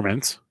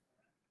performance.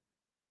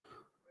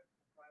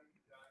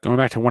 Going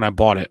back to when I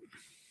bought it.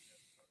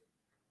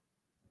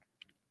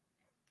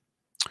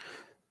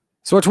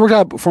 So it's worked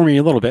out for me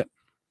a little bit.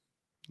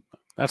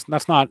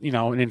 That's not, you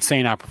know, an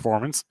insane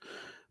outperformance,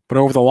 but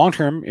over the long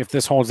term, if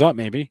this holds up,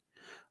 maybe.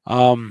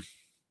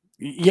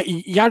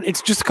 Yeah,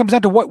 it just comes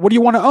down to what do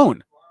you want to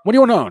own? What do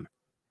you want to own?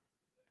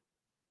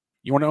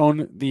 You want to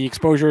own the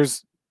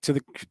exposures to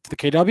the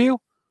KW or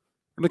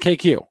the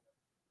KQ?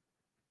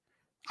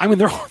 I mean,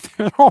 they're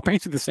all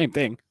basically the same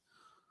thing.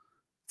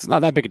 It's not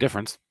that big a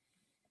difference.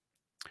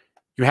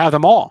 You have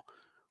them all.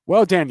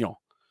 Well,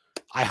 Daniel,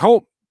 I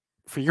hope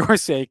for your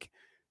sake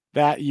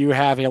that you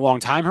have a long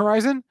time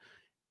horizon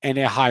and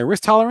a high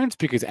risk tolerance,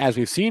 because as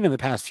we've seen in the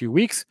past few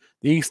weeks,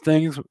 these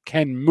things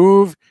can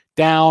move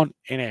down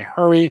in a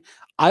hurry.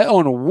 I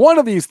own one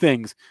of these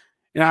things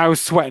and I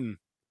was sweating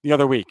the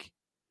other week.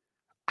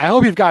 I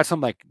hope you've got some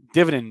like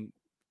dividend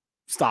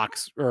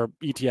stocks or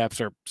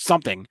ETFs or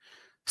something,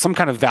 some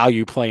kind of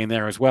value play in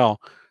there as well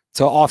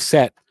to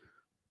offset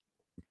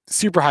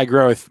super high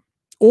growth.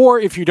 Or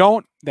if you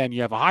don't, then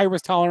you have a high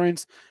risk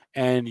tolerance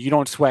and you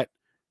don't sweat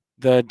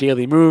the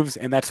daily moves,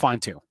 and that's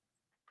fine too.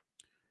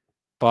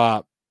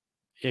 But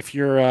if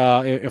you're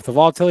if the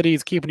volatility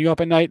is keeping you up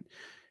at night, it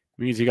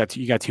means you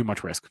got too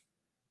much risk.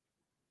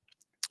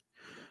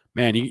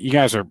 Man, you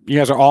guys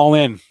are all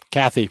in,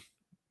 Kathy.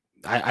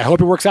 I hope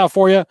it works out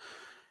for you.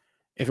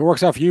 If it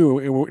works out for you,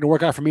 it'll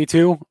work out for me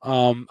too.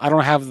 I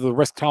don't have the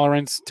risk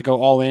tolerance to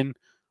go all in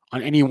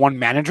on any one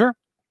manager.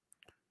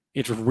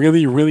 It's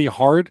really, really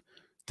hard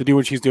to do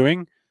what she's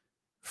doing.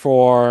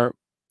 For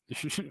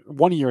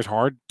 1 year is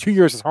hard. 2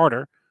 years is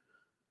harder.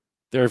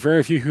 There are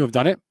very few who have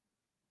done it.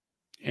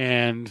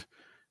 And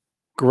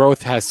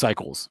growth has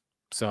cycles.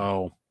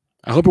 So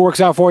I hope it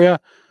works out for you.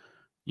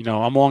 You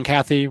know, I'm on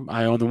Kathy.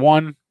 I own the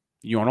one.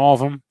 You own all of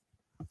them.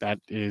 That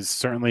is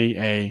certainly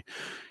a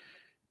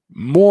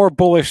more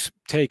bullish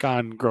take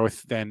on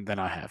growth than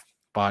I have.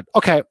 But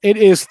okay, it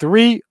is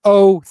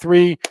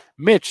 3:03.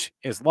 Mitch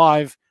is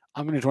live.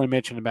 I'm going to join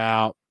Mitch in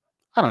about,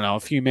 I don't know,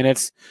 a few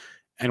minutes,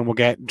 and we'll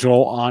get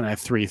Joel on at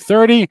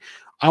 3:30.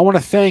 I want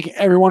to thank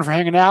everyone for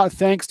hanging out.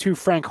 Thanks to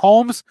Frank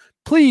Holmes.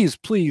 Please,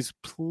 please,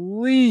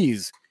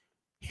 please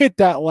hit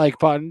that like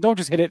button. Don't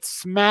just hit it.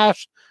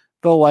 Smash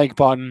the like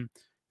button.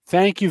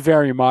 Thank you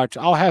very much.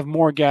 I'll have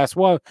more guests.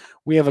 Well,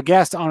 we have a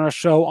guest on our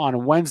show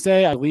on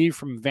Wednesday, I believe,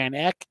 from Van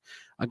Eck.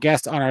 A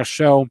guest on our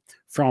show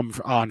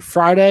on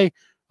Friday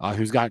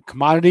who's got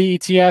commodity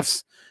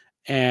ETFs.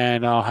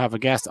 And I'll have a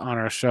guest on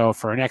our show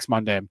for next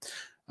Monday.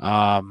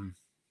 I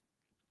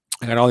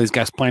got all these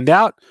guests planned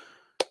out.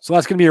 So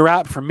that's going to be a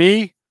wrap for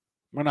me.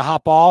 I'm going to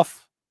hop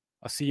off.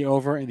 I'll see you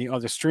over in the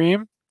other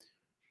stream.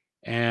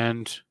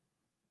 And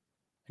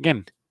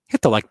again,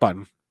 hit the like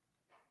button.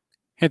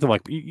 Hit the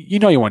like. You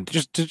know you want to.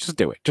 Just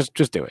do it.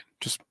 Just do it.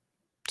 Just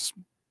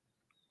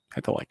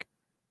hit the like.